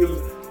ask you if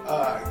you'll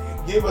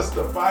give us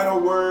the final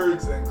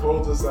words and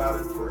close us out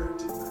in prayer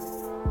tonight.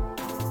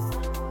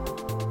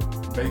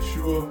 Make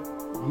sure,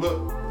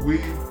 look, we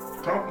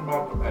talking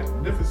about the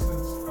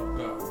magnificence of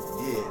God.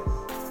 Yes.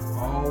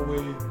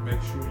 Always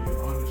make sure you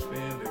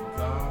understand that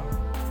God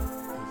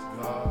is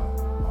God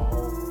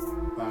all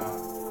by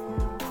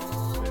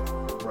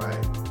himself.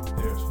 Right.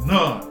 There's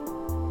none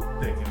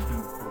that can do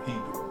what he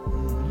do.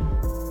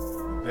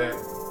 With that,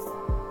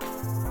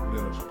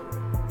 let us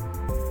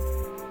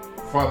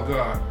pray. Father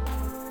God,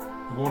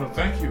 we want to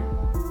thank you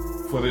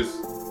for this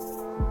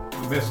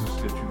message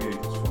that you gave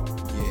us, Father.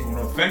 We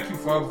want to thank you,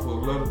 Father,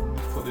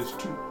 for this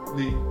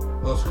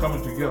us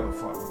coming together,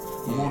 Father.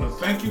 We want to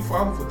thank you,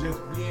 Father, for just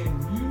being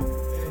you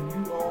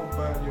and you all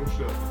by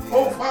yourself. Yes.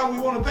 Oh, Father, we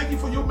want to thank you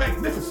for your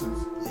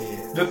magnificence.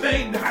 Yes. The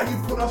thing, how you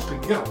put us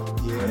together.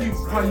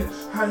 Yes.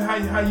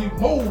 How you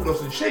mold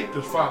us and shaped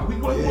us, Father. We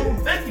want to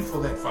thank you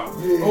for that, Father.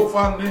 Yes. Oh,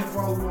 Father, and then,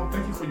 Father, we want to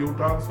thank you for your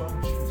darling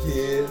son, Jesus.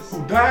 Yes.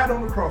 Who died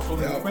on the cross so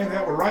that we may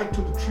have a right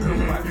to the tree of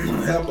life.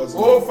 Help us.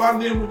 Oh,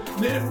 Father,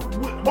 then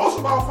most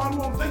of all, Father,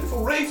 we want to thank you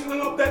for raising it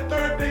up that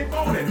third day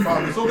morning,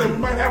 Father, so that we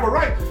might have a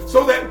right,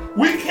 so that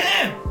we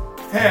can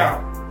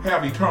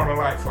have eternal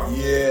life, Father.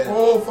 Yeah.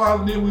 Oh,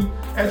 Father, then we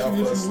ask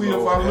you if you will,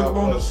 Lord, Father, look help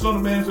upon the us. son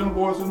of man and the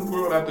boys in the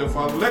world out there,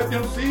 Father. Let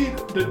them see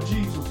the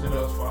Jesus in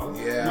us, Father.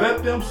 Yeah.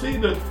 Let them see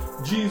the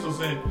Jesus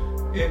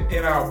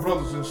in our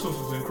brothers and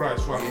sisters in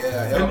Christ, Father.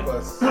 Yeah, help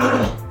us.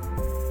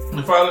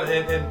 And Father,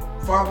 and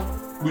Father,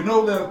 we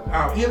know that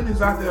our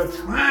enemies out there are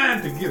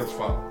trying to get us,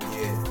 Father.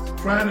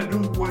 Yes. Trying to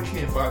do what he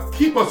can, Father.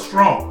 Keep us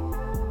strong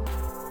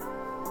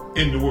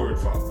in the word,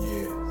 Father.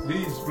 Yes.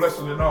 These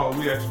blessings and all,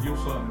 we ask your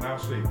Son and our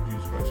Savior,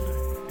 Jesus Christ's name.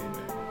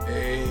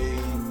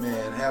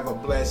 Amen. Have a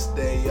blessed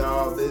day,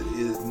 y'all. This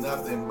is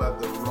Nothing But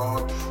the Raw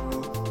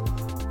Truth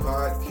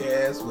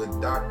podcast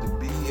with Dr.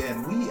 B,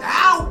 and we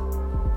out.